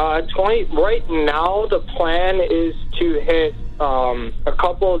 Right now, the plan is to hit a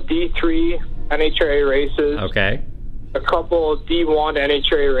couple of D3 NHRA races. Okay. A couple of D1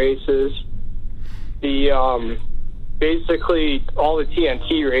 NHRA races. Basically all the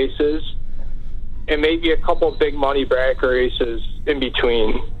TNT races, and maybe a couple of big money bracket races in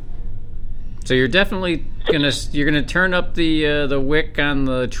between. So you're definitely gonna turn up the wick on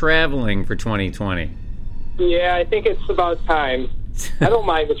the traveling for 2020. Yeah, I think it's about time. I don't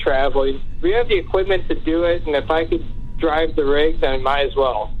mind the traveling. We have the equipment to do it, and if I could drive the rig, then I might as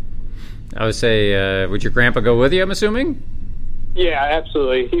well. I would say, would your grandpa go with you, I'm assuming? Yeah,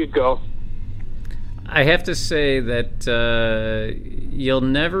 absolutely. He'd go. I have to say that you'll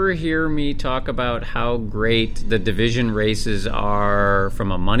never hear me talk about how great the division races are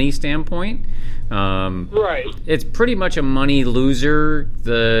from a money standpoint. Right. It's pretty much a money loser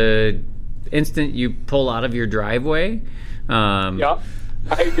the instant you pull out of your driveway. Yeah,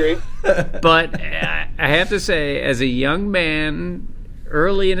 I agree. But I have to say, as a young man,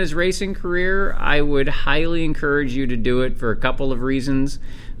 early in his racing career, I would highly encourage you to do it for a couple of reasons.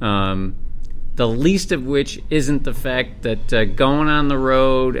 The least of which isn't the fact that going on the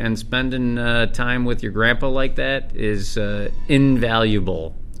road and spending time with your grandpa like that is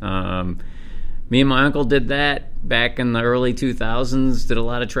invaluable. Me and my uncle did that back in the early 2000s, did a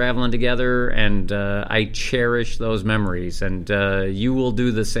lot of traveling together, and I cherish those memories. And you will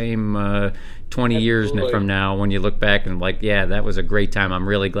do the same 20 Absolutely. years from now when you look back and like, yeah, that was a great time. I'm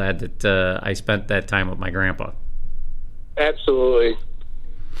really glad that I spent that time with my grandpa. Absolutely.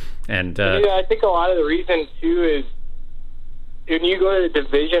 And I think a lot of the reason too is when you go to the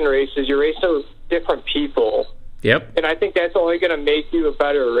division races, you're racing with different people. Yep. And I think that's only going to make you a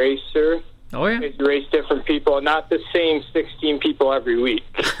better racer. Oh yeah. Is you race different people, not the same 16 people every week.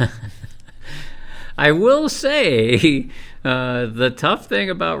 I will say the tough thing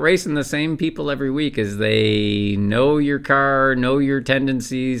about racing the same people every week is they know your car, know your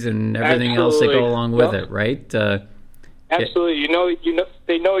tendencies, and everything else that go along with it, right? Absolutely. You know,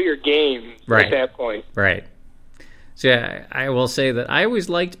 they know your game right. at that point. Right. So yeah, I will say that I always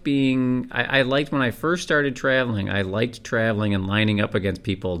liked I liked when I first started traveling, I liked traveling and lining up against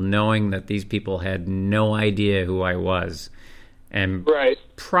people, knowing that these people had no idea who I was. And right.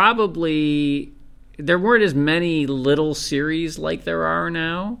 Probably there weren't as many little series like there are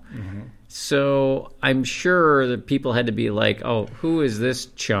now. Mm-hmm. So I'm sure that people had to be like, oh, who is this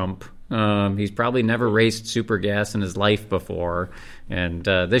chump? He's probably never raced super gas in his life before, and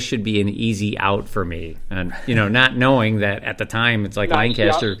this should be an easy out for me. And not knowing that at the time, it's like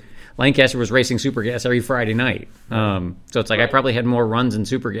Lancaster was racing super gas every Friday night. So it's like right. I probably had more runs in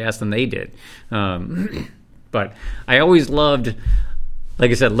super gas than they did. But I always loved,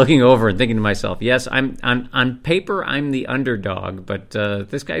 like I said, looking over and thinking to myself, yes, I'm on paper I'm the underdog, but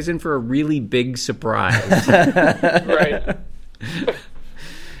this guy's in for a really big surprise. Right.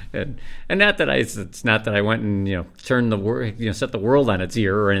 And not that it's not that I went and turned the world, set the world on its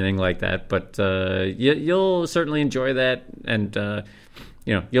ear or anything like that, but you'll certainly enjoy that, and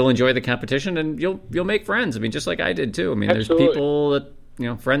you'll enjoy the competition, and you'll make friends. I mean, just like I did too. I mean, Absolutely. There's people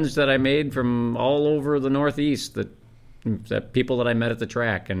that friends that I made from all over the Northeast that people that I met at the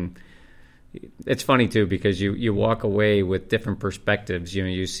track, and it's funny too because you walk away with different perspectives.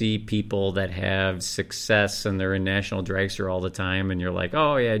 You see people that have success and they're in National Dragster all the time, and you're like,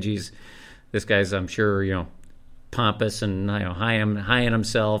 oh yeah, geez, this guy's, I'm sure, pompous and high on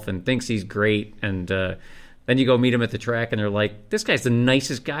himself and thinks he's great, and then you go meet him at the track and they're like, this guy's the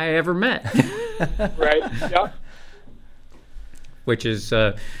nicest guy I ever met. Right. Yeah. Which is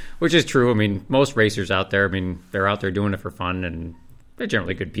true. I mean, most racers out there, they're out there doing it for fun, and they're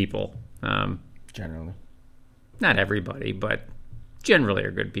generally good people. Generally. Not everybody, but generally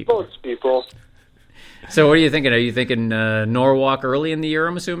are good people. Most people. So what are you thinking? Are you thinking Norwalk early in the year,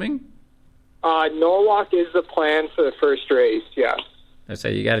 I'm assuming? Norwalk is the plan for the first race, yes. I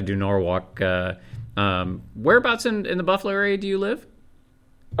say you got to do Norwalk. Whereabouts in the Buffalo area do you live?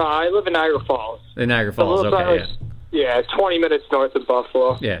 I live in Niagara Falls. In Niagara Falls, okay. Yeah, 20 minutes north of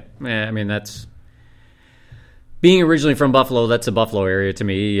Buffalo. Yeah, that's... Being originally from Buffalo, that's a Buffalo area to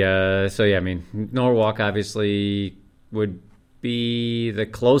me. So, yeah, Norwalk obviously would be the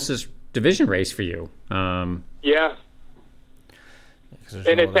closest division race for you. Yeah.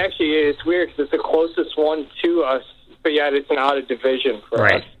 And it's weird because it's the closest one to us, but yet it's an out of division for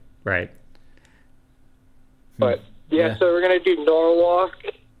us. Right. But, yeah, so we're going to do Norwalk,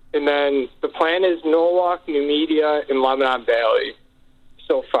 and then the plan is Norwalk, New Media, and Lebanon Valley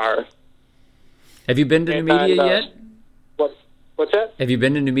so far. Have you been to New Media yet? What's that? Have you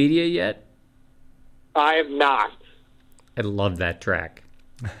been to New Media yet? I have not. I love that track.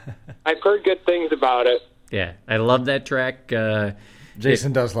 I've heard good things about it. Yeah, I love that track.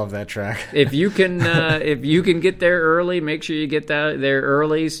 Jason does love that track. If you can get there early, make sure you get there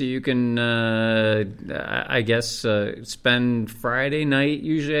early so you can, I guess, spend Friday night.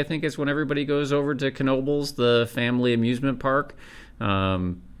 Usually, I think it's when everybody goes over to Knoebels, the family amusement park.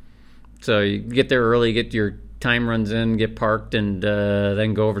 So you get there early, get your time runs in, get parked, and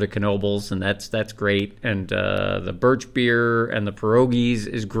then go over to Knoebels, and that's great. And the birch beer and the pierogies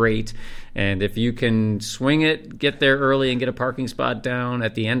is great. And if you can swing it, get there early and get a parking spot down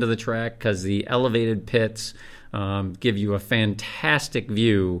at the end of the track, because the elevated pits give you a fantastic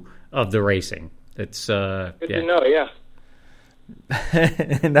view of the racing. It's good to know, yeah.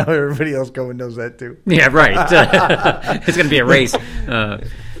 And now everybody else going knows that too. Yeah, right. It's going to be a race.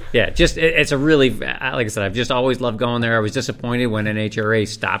 It's a really, like I said, I've just always loved going there. I was disappointed when NHRA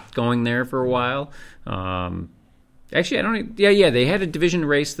stopped going there for a while. Actually, they had a division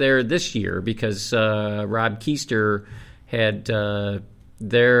race there this year because Rob Keister had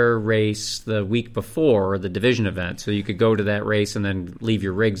their race the week before the division event, so you could go to that race and then leave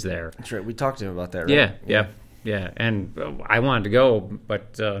your rigs there. That's right. We talked to him about that, right? Yeah. And I wanted to go,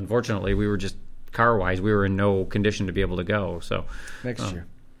 but unfortunately, we were just car-wise, we were in no condition to be able to go. So next year.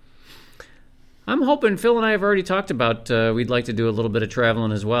 I'm hoping, Phil and I have already talked about we'd like to do a little bit of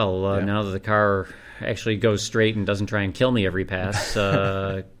traveling as well now that the car actually goes straight and doesn't try and kill me every pass.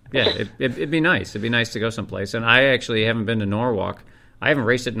 It'd be nice. It'd be nice to go someplace. And I actually haven't been to Norwalk. I haven't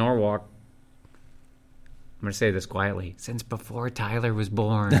raced at Norwalk, I'm going to say this quietly, since before Tyler was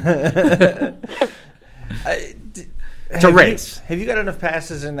born. To race. Have you got enough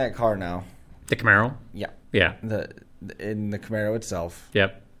passes in that car now? The Camaro? Yeah. In the Camaro itself.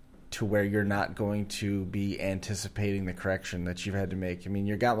 Yep. To where you're not going to be anticipating the correction that you've had to make.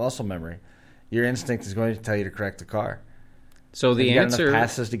 You've got muscle memory. Your instinct is going to tell you to correct the car. So the Have you answer, got enough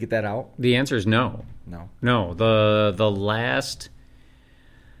passes to get that out? The answer is no. No. The last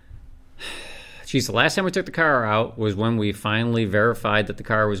time we took the car out was when we finally verified that the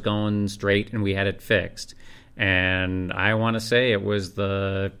car was going straight and we had it fixed. And I want to say it was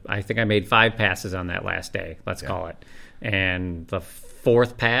I think I made 5 passes on that last day, let's call it. And the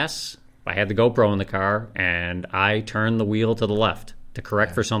 4th pass, I had the GoPro in the car, and I turned the wheel to the left to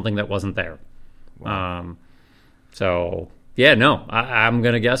correct for something that wasn't there. Wow. I'm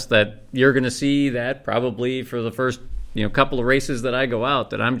going to guess that you're going to see that probably for the first couple of races that I go out,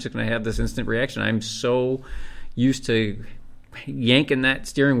 that I'm just going to have this instant reaction. I'm so used to yanking that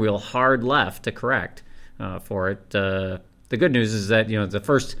steering wheel hard left to correct for it. The good news is that the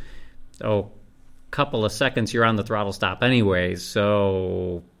first couple of seconds you're on the throttle stop anyways,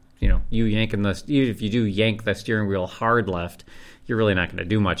 so if you do yank the steering wheel hard left, you're really not going to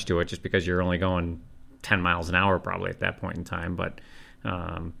do much to it, just because you're only going 10 miles an hour probably at that point in time. But it's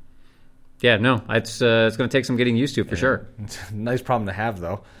going to take some getting used to for sure. It's a nice problem to have,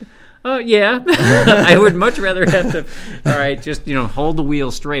 though. I would much rather have to, all right, just, hold the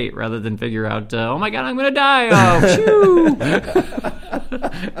wheel straight rather than figure out, oh my God, I'm going to die. Oh, shoo.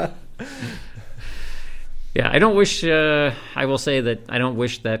 Yeah, I don't wish, I will say that I don't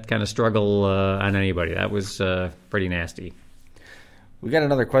wish that kind of struggle on anybody. That was pretty nasty. We got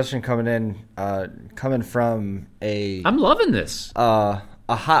another question coming in, coming from I'm loving this. A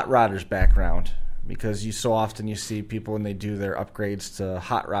hot rodder's background, because you so often you see people when they do their upgrades to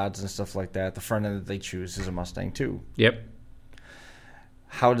hot rods and stuff like that, the front end that they choose is a Mustang 2. Yep.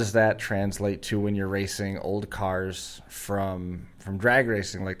 How does that translate to when you're racing old cars from drag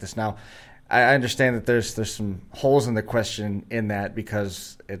racing like this? Now, I understand that there's some holes in the question in that,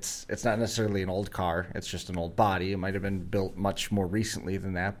 because it's not necessarily an old car. It's just an old body. It might have been built much more recently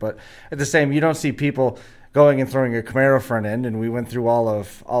than that. But at the same, you don't see people going and throwing a Camaro front end. And we went through all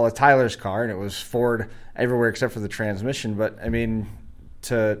of Tyler's car, and it was Ford everywhere except for the transmission. But I mean,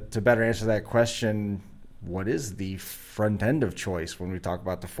 to better answer that question, what is the front end of choice when we talk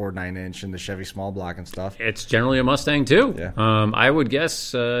about the Ford 9-inch and the Chevy small block and stuff? It's generally a Mustang too. Yeah. I would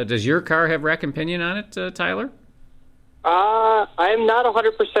guess. Does your car have rack and pinion on it, Tyler? I'm not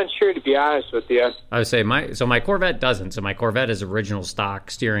 100% sure, to be honest with you. I would say my Corvette doesn't. So my Corvette is original stock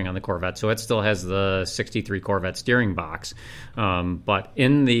steering on the Corvette, so it still has the '63 Corvette steering box. But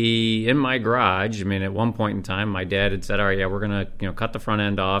in my garage, I mean, at one point in time, my dad had said, "All right, yeah, we're gonna cut the front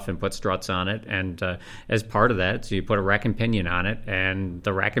end off and put struts on it." And as part of that, so you put a rack and pinion on it, and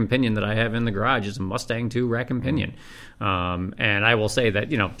the rack and pinion that I have in the garage is a Mustang 2 rack and pinion. And I will say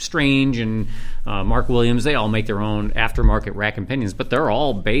that Strange and Mark Williams, they all make their own aftermarket rack and pinions, but they're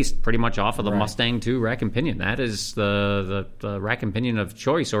all based pretty much off of the Mustang 2 rack and pinion. That is the rack and pinion of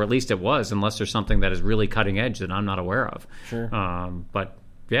choice, or at least it was, unless there's something that is really cutting edge that I'm not aware of. Sure. But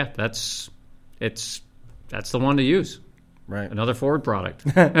yeah, that's the one to use. Right. Another Ford product.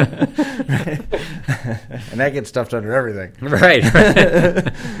 And that gets stuffed under everything. Right.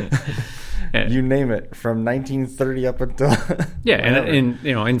 You name it, from 1930 up until yeah, and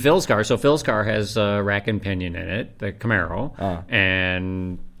in Phil's car. So Phil's car has rack and pinion in it, the Camaro,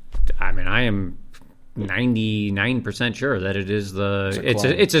 and I mean, I am 99% sure that it is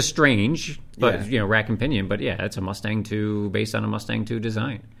it's a Strange, but rack and pinion. But yeah, it's a Mustang 2 based on a Mustang 2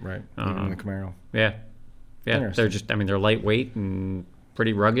 design. Right. Even the Camaro. Yeah. They're they're lightweight and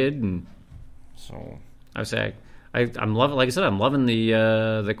pretty rugged, and so I would say. I'm loving, like I said, I'm loving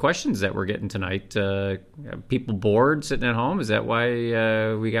the questions that we're getting tonight. People bored sitting at home? Is that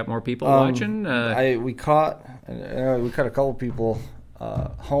why we got more people watching? We caught a couple people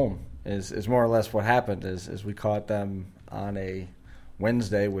home. Is more or less what happened. Is we caught them on a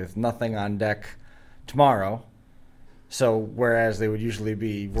Wednesday with nothing on deck tomorrow. So whereas they would usually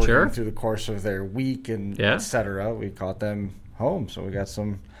be working through the course of their week and et cetera, we caught them home. So we got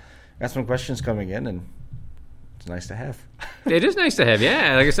some questions coming in, and it's nice to have. It is nice to have,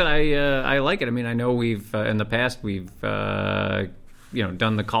 yeah. Like I said, I like it. I mean, I know we've in the past we've done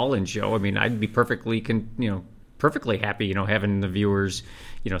the call-in show. I mean, I'd be perfectly happy, having the viewers,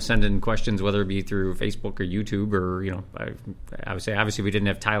 send in questions, whether it be through Facebook or YouTube, or I would say obviously we didn't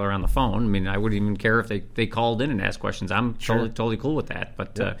have Tyler on the phone. I mean, I wouldn't even care if they called in and asked questions. I'm totally cool with that.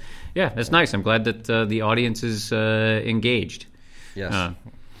 But yeah, it's nice. I'm glad that the audience is engaged. Yes,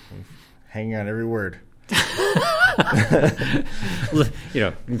 hanging on every word.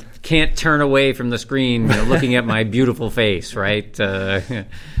 Can't turn away from the screen, looking at my beautiful face, right?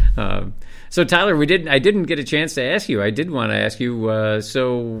 So Tyler, I didn't get a chance to ask you. I did want to ask you.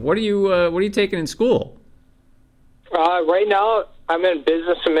 So what are you taking in school? Right now, I'm in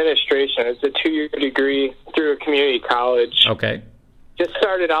business administration. It's a 2-year degree through a community college. Okay. Just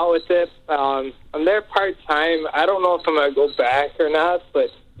started out with it. I'm there part time. I don't know if I'm going to go back or not,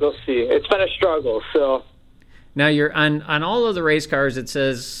 but we'll see. It's been a struggle. So now you're on all of the race cars. It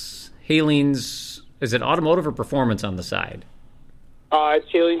says Halleen's. Is it automotive or performance on the side?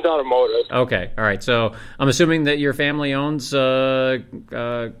 It's Halleen's Automotive. Okay, all right. So I'm assuming that your family owns a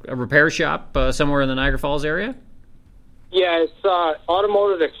repair shop somewhere in the Niagara Falls area. Yeah, it's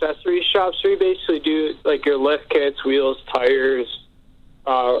automotive accessory shop. So we basically do like your lift kits, wheels, tires,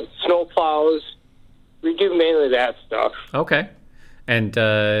 snow plows. We do mainly that stuff. Okay. And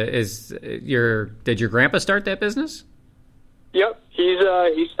did your grandpa start that business? Yep, he's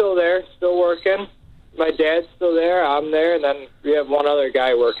still there, still working. My dad's still there, I'm there, and then we have one other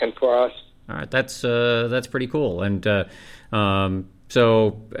guy working for us. All right, that's pretty cool. And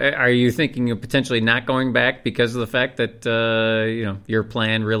so, are you thinking of potentially not going back because of the fact that your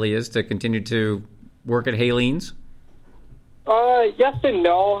plan really is to continue to work at Halleen's? Yes and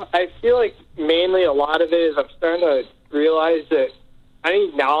no. I feel like mainly a lot of it is I'm starting to realize that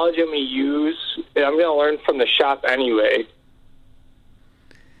any knowledge I'm going to use, I'm going to learn from the shop anyway.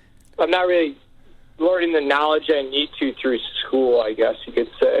 I'm not really learning the knowledge I need to through school, I guess you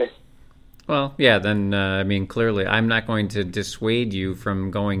could say. Well, yeah, then, I mean, clearly I'm not going to dissuade you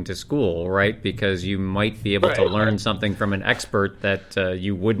from going to school, right? Because you might be able to learn something from an expert that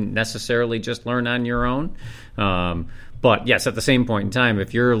you wouldn't necessarily just learn on your own. But, yes, at the same point in time,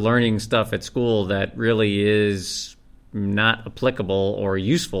 if you're learning stuff at school that really is not applicable or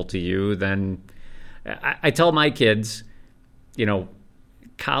useful to you, then I tell my kids,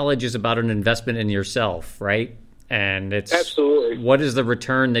 college is about an investment in yourself, right? And it's absolutely what is the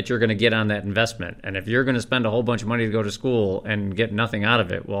return that you're going to get on that investment? And if you're going to spend a whole bunch of money to go to school and get nothing out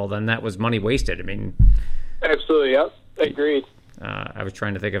of it, well, then that was money wasted. I mean, absolutely, yep, agreed. I was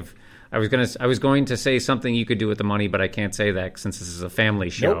trying to think of. I was going to say something you could do with the money, but I can't say that since this is a family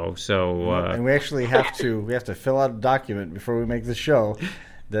show. Nope. So and we actually have to fill out a document before we make the show.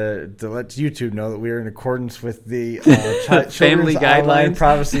 To let YouTube know that we are in accordance with the Family Guidelines Online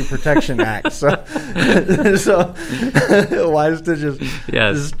Privacy Protection Act. So wise to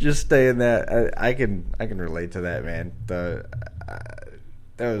just stay in that. I can relate to that, man. That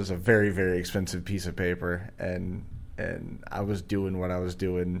was a very, very expensive piece of paper, and I was doing what I was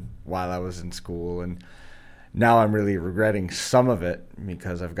doing while I was in school, and now I'm really regretting some of it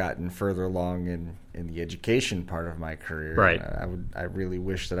because I've gotten further along in the education part of my career. Right. I really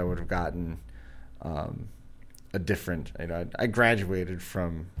wish that I would have gotten a different. I graduated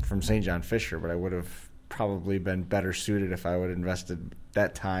from St. John Fisher, but I would have probably been better suited if I would have invested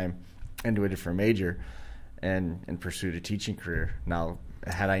that time into a different major and pursued a teaching career. Now,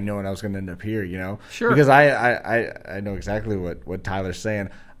 had I known I was going to end up here, Sure. Because I know exactly what Tyler's saying.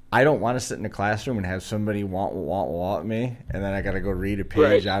 I don't want to sit in a classroom and have somebody want me, and then I got to go read a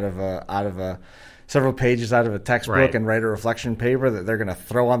page out of several pages out of a textbook and write a reflection paper that they're going to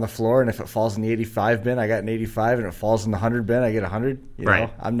throw on the floor. And if it falls in the 85 bin, I got an 85, and if it falls in the 100 bin, I get 100. You know,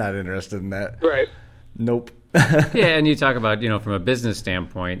 I'm not interested in that. Right. Nope. Yeah, and you talk about, from a business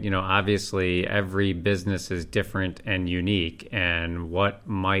standpoint, obviously every business is different and unique, and what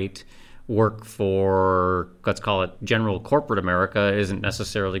might work for, let's call it general corporate America, isn't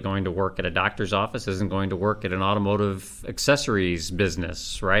necessarily going to work at a doctor's office, isn't going to work at an automotive accessories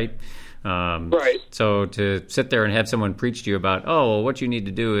business, right? Right. So to sit there and have someone preach to you about, well, what you need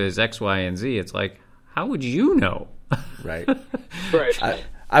to do is X, Y, and Z, it's like, how would you know? Right. Right.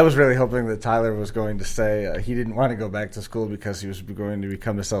 I was really hoping that Tyler was going to say he didn't want to go back to school because he was going to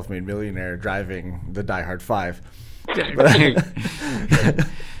become a self-made millionaire driving the Die Hard 5.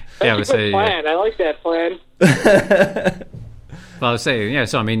 Yeah, I would say plan. I like that plan. Well, I was saying,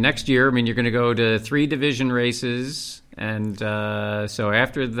 so next year, you're going to go to 3 division races, and so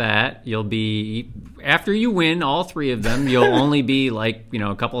after that, after you win all 3 of them, you'll only be like,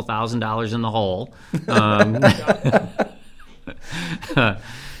 a couple $1,000s in the hole.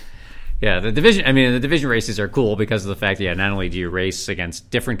 Yeah, the division races are cool because of the fact that, not only do you race against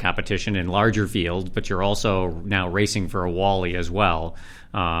different competition in larger fields, but you're also now racing for a Wally as well.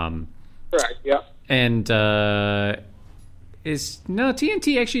 Correct, yeah. And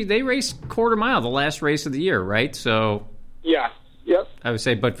TNT actually, they race quarter mile the last race of the year, right? So yeah, yep. I would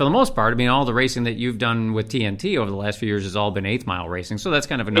say, but for the most part, all the racing that you've done with TNT over the last few years has all been 8th mile racing. So that's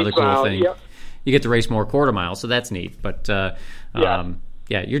kind of another cool thing. Yep. You get to race more quarter miles, so that's neat. But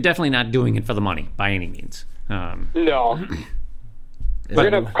you're definitely not doing it for the money by any means. No. We're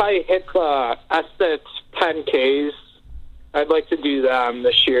going to probably hit the Estes 10Ks. I'd like to do them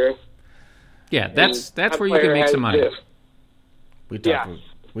this year. Yeah, that's where you can make some money. We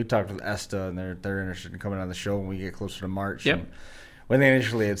talked with Esta, and they're interested in coming on the show when we get closer to March. Yep. And when they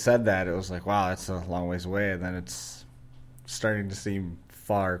initially had said that, it was like, wow, that's a long ways away, and then it's starting to seem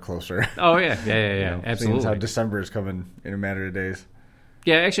far closer. Oh, yeah, absolutely. Seems how December is coming in a matter of days.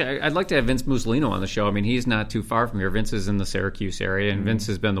 Yeah, actually, I'd like to have Vince Musolino on the show. He's not too far from here. Vince is in the Syracuse area, and Vince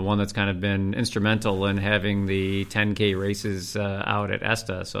has been the one that's kind of been instrumental in having the 10K races out at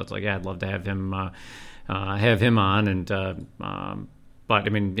ESTA. So it's like, I'd love to have him on. And but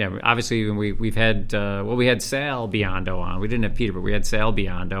obviously we had Sal Biondo on. We didn't have Peter, but we had Sal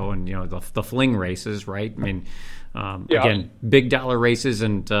Biondo, and the fling races, right? Again, big dollar races,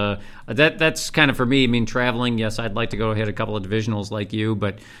 and that's kind of for me. Traveling, yes, I'd like to go hit a couple of divisionals like you,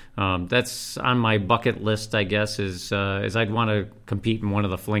 but that's on my bucket list, I guess. Is I'd want to compete in one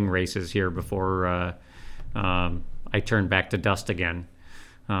of the fling races here before I turn back to dust again.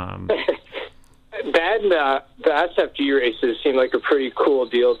 The SFG races seem like a pretty cool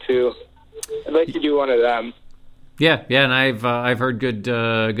deal too. I'd like to do one of them. Yeah, and I've heard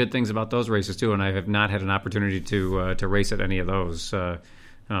good things about those races too, and I have not had an opportunity to race at any of those. The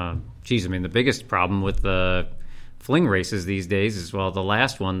biggest problem with the fling races these days is, well, the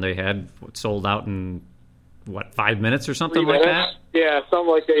last one they had sold out in 5 minutes or something like that. Yeah,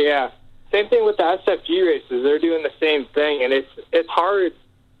 something like that. Yeah. same thing with the SFG races. They're doing the same thing, and it's hard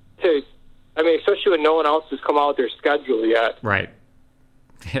to. I mean, especially when no one else has come out with their schedule yet. Right.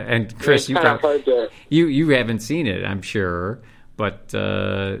 And Chris, you haven't seen it, I'm sure. But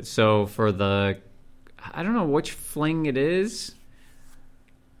so for the, I don't know which fling it is.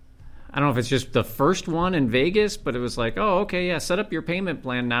 I don't know if it's just the first one in Vegas, but it was like, oh, okay, yeah, set up your payment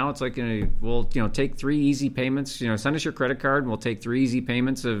plan now. It's like, we'll take 3 easy payments. Send us your credit card, and we'll take 3 easy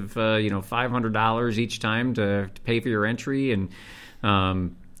payments of $500 each time to pay for your entry. And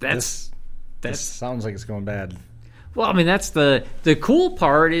That sounds like it's going bad. Well, I mean, that's the cool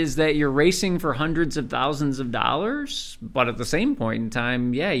part is that you're racing for hundreds of thousands of dollars, but at the same point in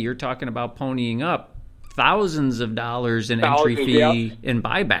time, yeah, you're talking about ponying up thousands of dollars in entry fee and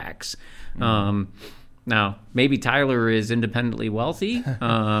buybacks. Now, maybe Tyler is independently wealthy.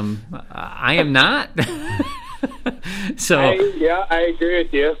 I am not. So I agree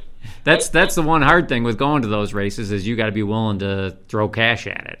with you. That's the one hard thing with going to those races is you got to be willing to throw cash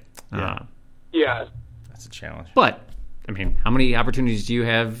at it. Yeah. That's a challenge. But, I mean, how many opportunities do you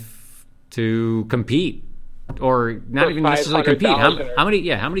have to compete? Or not even necessarily compete. How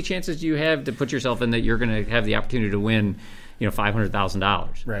many chances do you have to put yourself in that you're going to have the opportunity to win,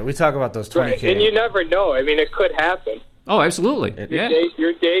 $500,000? Right. We talk about those 20K. Right. And you never know. I mean, it could happen. Oh, absolutely.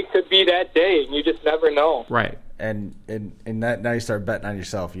 Your day could be that day, and you just never know. Right. And that, now you start betting on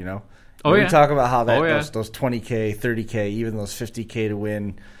yourself, Oh, yeah. We talk about how those 20K, 30K, even those 50K to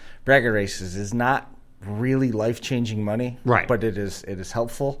win bracket races is not really life-changing money. Right. But it is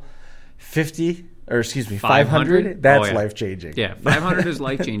helpful. 500, that's life-changing. Yeah, 500 is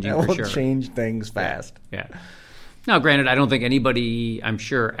life-changing for sure. That will change things fast. Yeah. Now, granted, I don't think anybody, I'm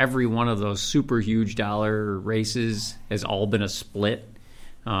sure every one of those super huge dollar races has all been a split.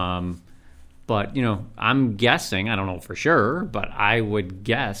 But, I'm guessing, I don't know for sure, but I would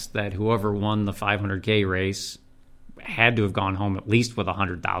guess that whoever won the 500K race had to have gone home at least with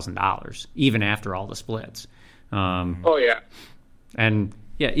 $100,000, even after all the splits. Oh, yeah. And,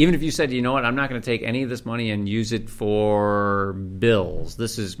 yeah, even if you said, you know what, I'm not going to take any of this money and use it for bills.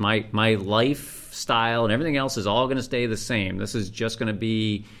 This is my lifestyle, and everything else is all going to stay the same. This is just going to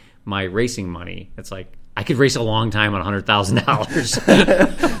be my racing money. It's like, I could race a long time on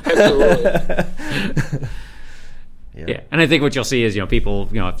 $100,000. Yeah, and I think what you'll see is, people,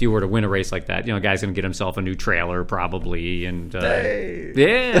 if you were to win a race like that, guy's going to get himself a new trailer probably, and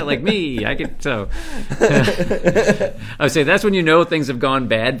yeah, like me, I could. So I would say that's when things have gone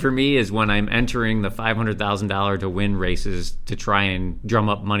bad for me is when I'm entering the $500,000 to win races to try and drum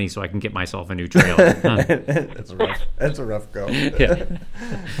up money so I can get myself a new trailer. That's a rough go. Yeah.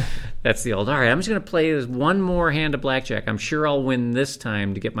 That's the old, all right, I'm just going to play this one more hand of blackjack. I'm sure I'll win this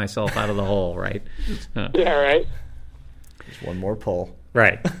time to get myself out of the hole, right? Yeah, right. Just one more pull.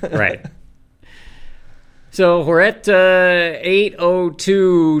 Right. So we're at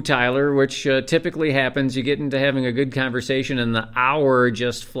 8:02, Tyler, which typically happens. You get into having a good conversation, and the hour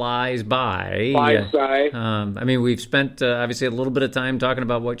just flies by. I mean, we've spent, obviously, a little bit of time talking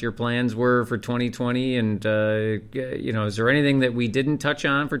about what your plans were for 2020, and, is there anything that we didn't touch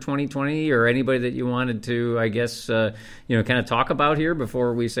on for 2020, or anybody that you wanted to, I guess, kind of talk about here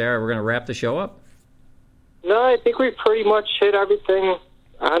before we say, all right, we're going to wrap the show up? No, I think we pretty much hit everything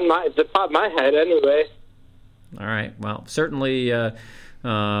on the top of my head anyway. All right. Well, certainly,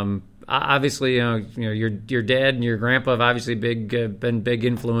 obviously, your dad and your grandpa have obviously been big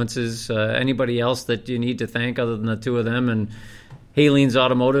influences. Anybody else that you need to thank other than the two of them and Halleen's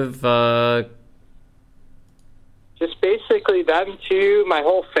Automotive? Just basically them two, my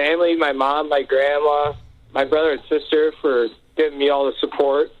whole family, my mom, my grandma, my brother and sister for giving me all the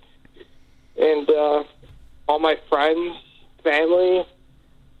support, and all my friends, family,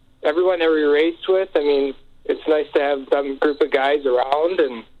 everyone that we raced with. I mean, it's nice to have some group of guys around,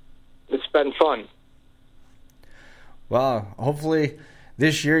 and it's been fun. Well, hopefully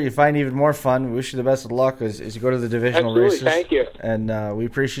this year you find even more fun. We wish you the best of luck as you go to the divisional races. Thank you. And we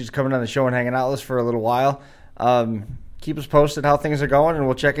appreciate you coming on the show and hanging out with us for a little while. Keep us posted how things are going, and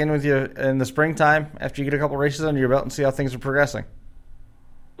we'll check in with you in the springtime after you get a couple races under your belt and see how things are progressing.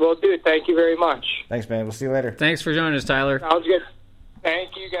 Will do. Thank you very much. Thanks, man. We'll see you later. Thanks for joining us, Tyler. Sounds good.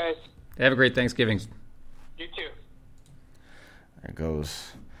 Thank you, guys. Have a great Thanksgiving. You too. There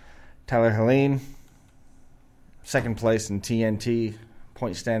goes Tyler Halleen, second place in TNT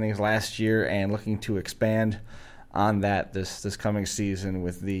point standings last year, and looking to expand on that this coming season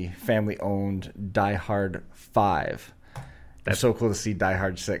with the family-owned Die Hard 5. That's so cool to see Die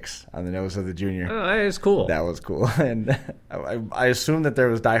Hard 6 on the nose of the junior. Oh, that is cool. That was cool. And I assume that there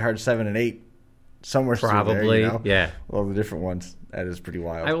was Die Hard 7 and 8 somewhere Probably, through there, yeah. All the different ones. That is pretty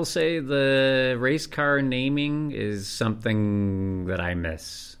wild. I will say the race car naming is something that I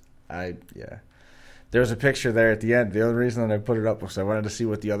miss. There's a picture there at the end. The only reason that I put it up was I wanted to see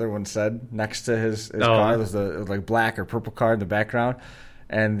what the other one said next to his car. It was like black or purple car in the background.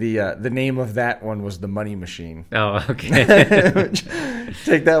 And the name of that one was the Money Machine. Oh, okay.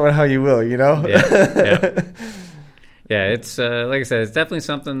 Take that one how you will, Yeah. Yeah, it's like I said, it's definitely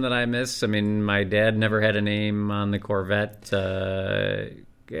something that I miss. I mean, my dad never had a name on the Corvette. I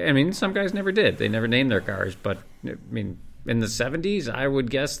mean, some guys never did. They never named their cars. But, I mean, in the 70s, I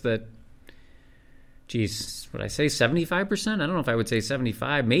would guess that, geez, would I say 75%? I don't know if I would say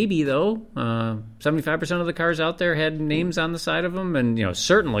 75. Maybe, though. 75% of the cars out there had names on the side of them. And,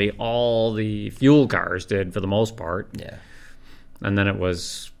 certainly all the fuel cars did for the most part. Yeah. And then it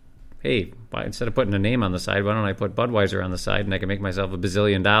was, hey, instead of putting a name on the side, why don't I put Budweiser on the side and I can make myself $1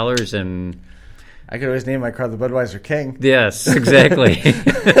 bazillion and... I could always name my car the Budweiser King. Yes, exactly.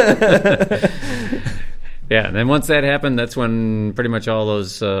 Yeah, and then once that happened, that's when pretty much all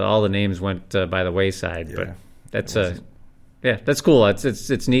the names went by the wayside. Yeah, but that's cool.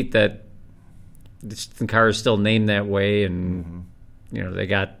 It's neat that the car is still named that way, and they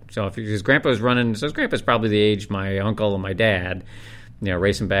got because Grandpa's running. So Grandpa's probably the age my uncle and my dad.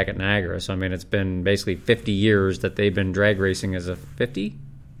 Racing back at Niagara. So, I mean, it's been basically 50 years that they've been drag racing as a 50.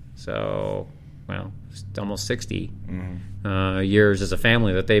 So, well, it's almost 60 years as a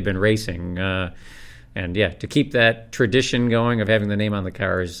family that they've been racing. And, yeah, to keep that tradition going of having the name on the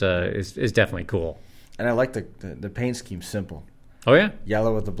car is definitely cool. And I like the paint scheme, simple. Oh, yeah?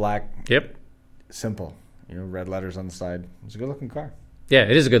 Yellow with the black. Yep. Simple. Red letters on the side. It's a good-looking car. Yeah,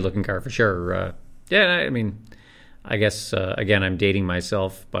 it is a good-looking car for sure. I mean... I guess again I'm dating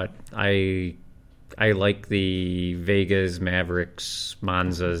myself, but I like the Vegas, Mavericks,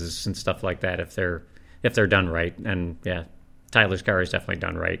 Monzas, and stuff like that if they're done right. And yeah, Tyler's car is definitely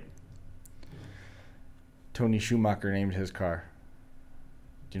done right. Tony Schumacher named his car.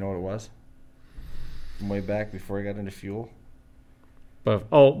 Do you know what it was? From way back before he got into fuel. But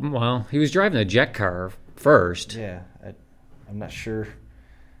he was driving a jet car first. Yeah, I'm not sure.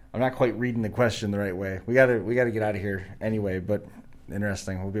 I'm not quite reading the question the right way. We gotta get out of here anyway. But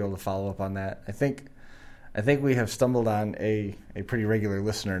interesting. We'll be able to follow up on that. I think we have stumbled on a pretty regular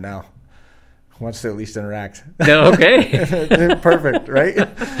listener now who wants to at least interact. Okay. Perfect, right?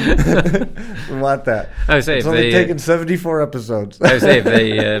 We want that. I would say it's only taken 74 episodes. I would say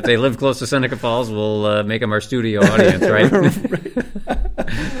if they live close to Seneca Falls, we'll make them our studio audience, right?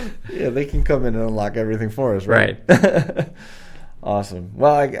 Right. Yeah, they can come in and unlock everything for us, right? Awesome.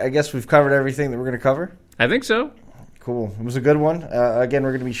 Well, I guess we've covered everything that we're going to cover. I think so. Cool. It was a good one. Again, we're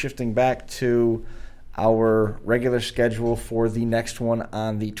going to be shifting back to our regular schedule for the next one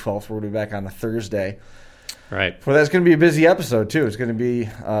on the 12th. We're going to be back on a Thursday. Right. Well, that's going to be a busy episode, too. It's going to be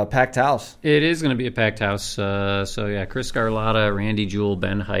a packed house. It is going to be a packed house. So, yeah, Chris Scarlotta, Randy Jewell,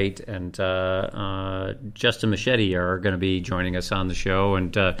 Ben Height, and Justin Machete are going to be joining us on the show.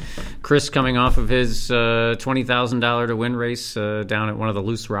 And Chris coming off of his $20,000 to win race down at one of the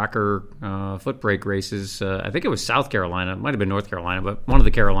Loose Rocker foot brake races. I think it was South Carolina. It might have been North Carolina, but one of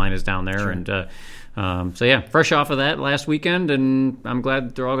the Carolinas down there. Sure. And so, yeah, fresh off of that last weekend, and I'm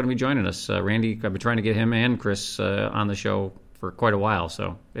glad they're all going to be joining us. Randy, I've been trying to get him and Chris on the show for quite a while,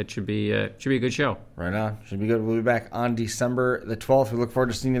 so it should be a good show. Right on. Should be good. We'll be back on December the 12th. We look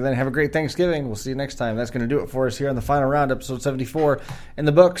forward to seeing you then. Have a great Thanksgiving. We'll see you next time. That's going to do it for us here on the Final Round, episode 74 in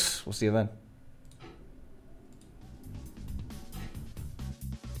the books. We'll see you then.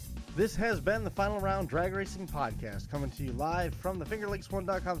 This has been the Final Round Drag Racing Podcast, coming to you live from the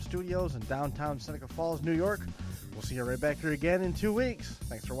FingerLakes1.com studios in downtown Seneca Falls, New York. We'll see you right back here again in 2 weeks.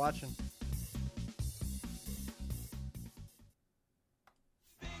 Thanks for watching.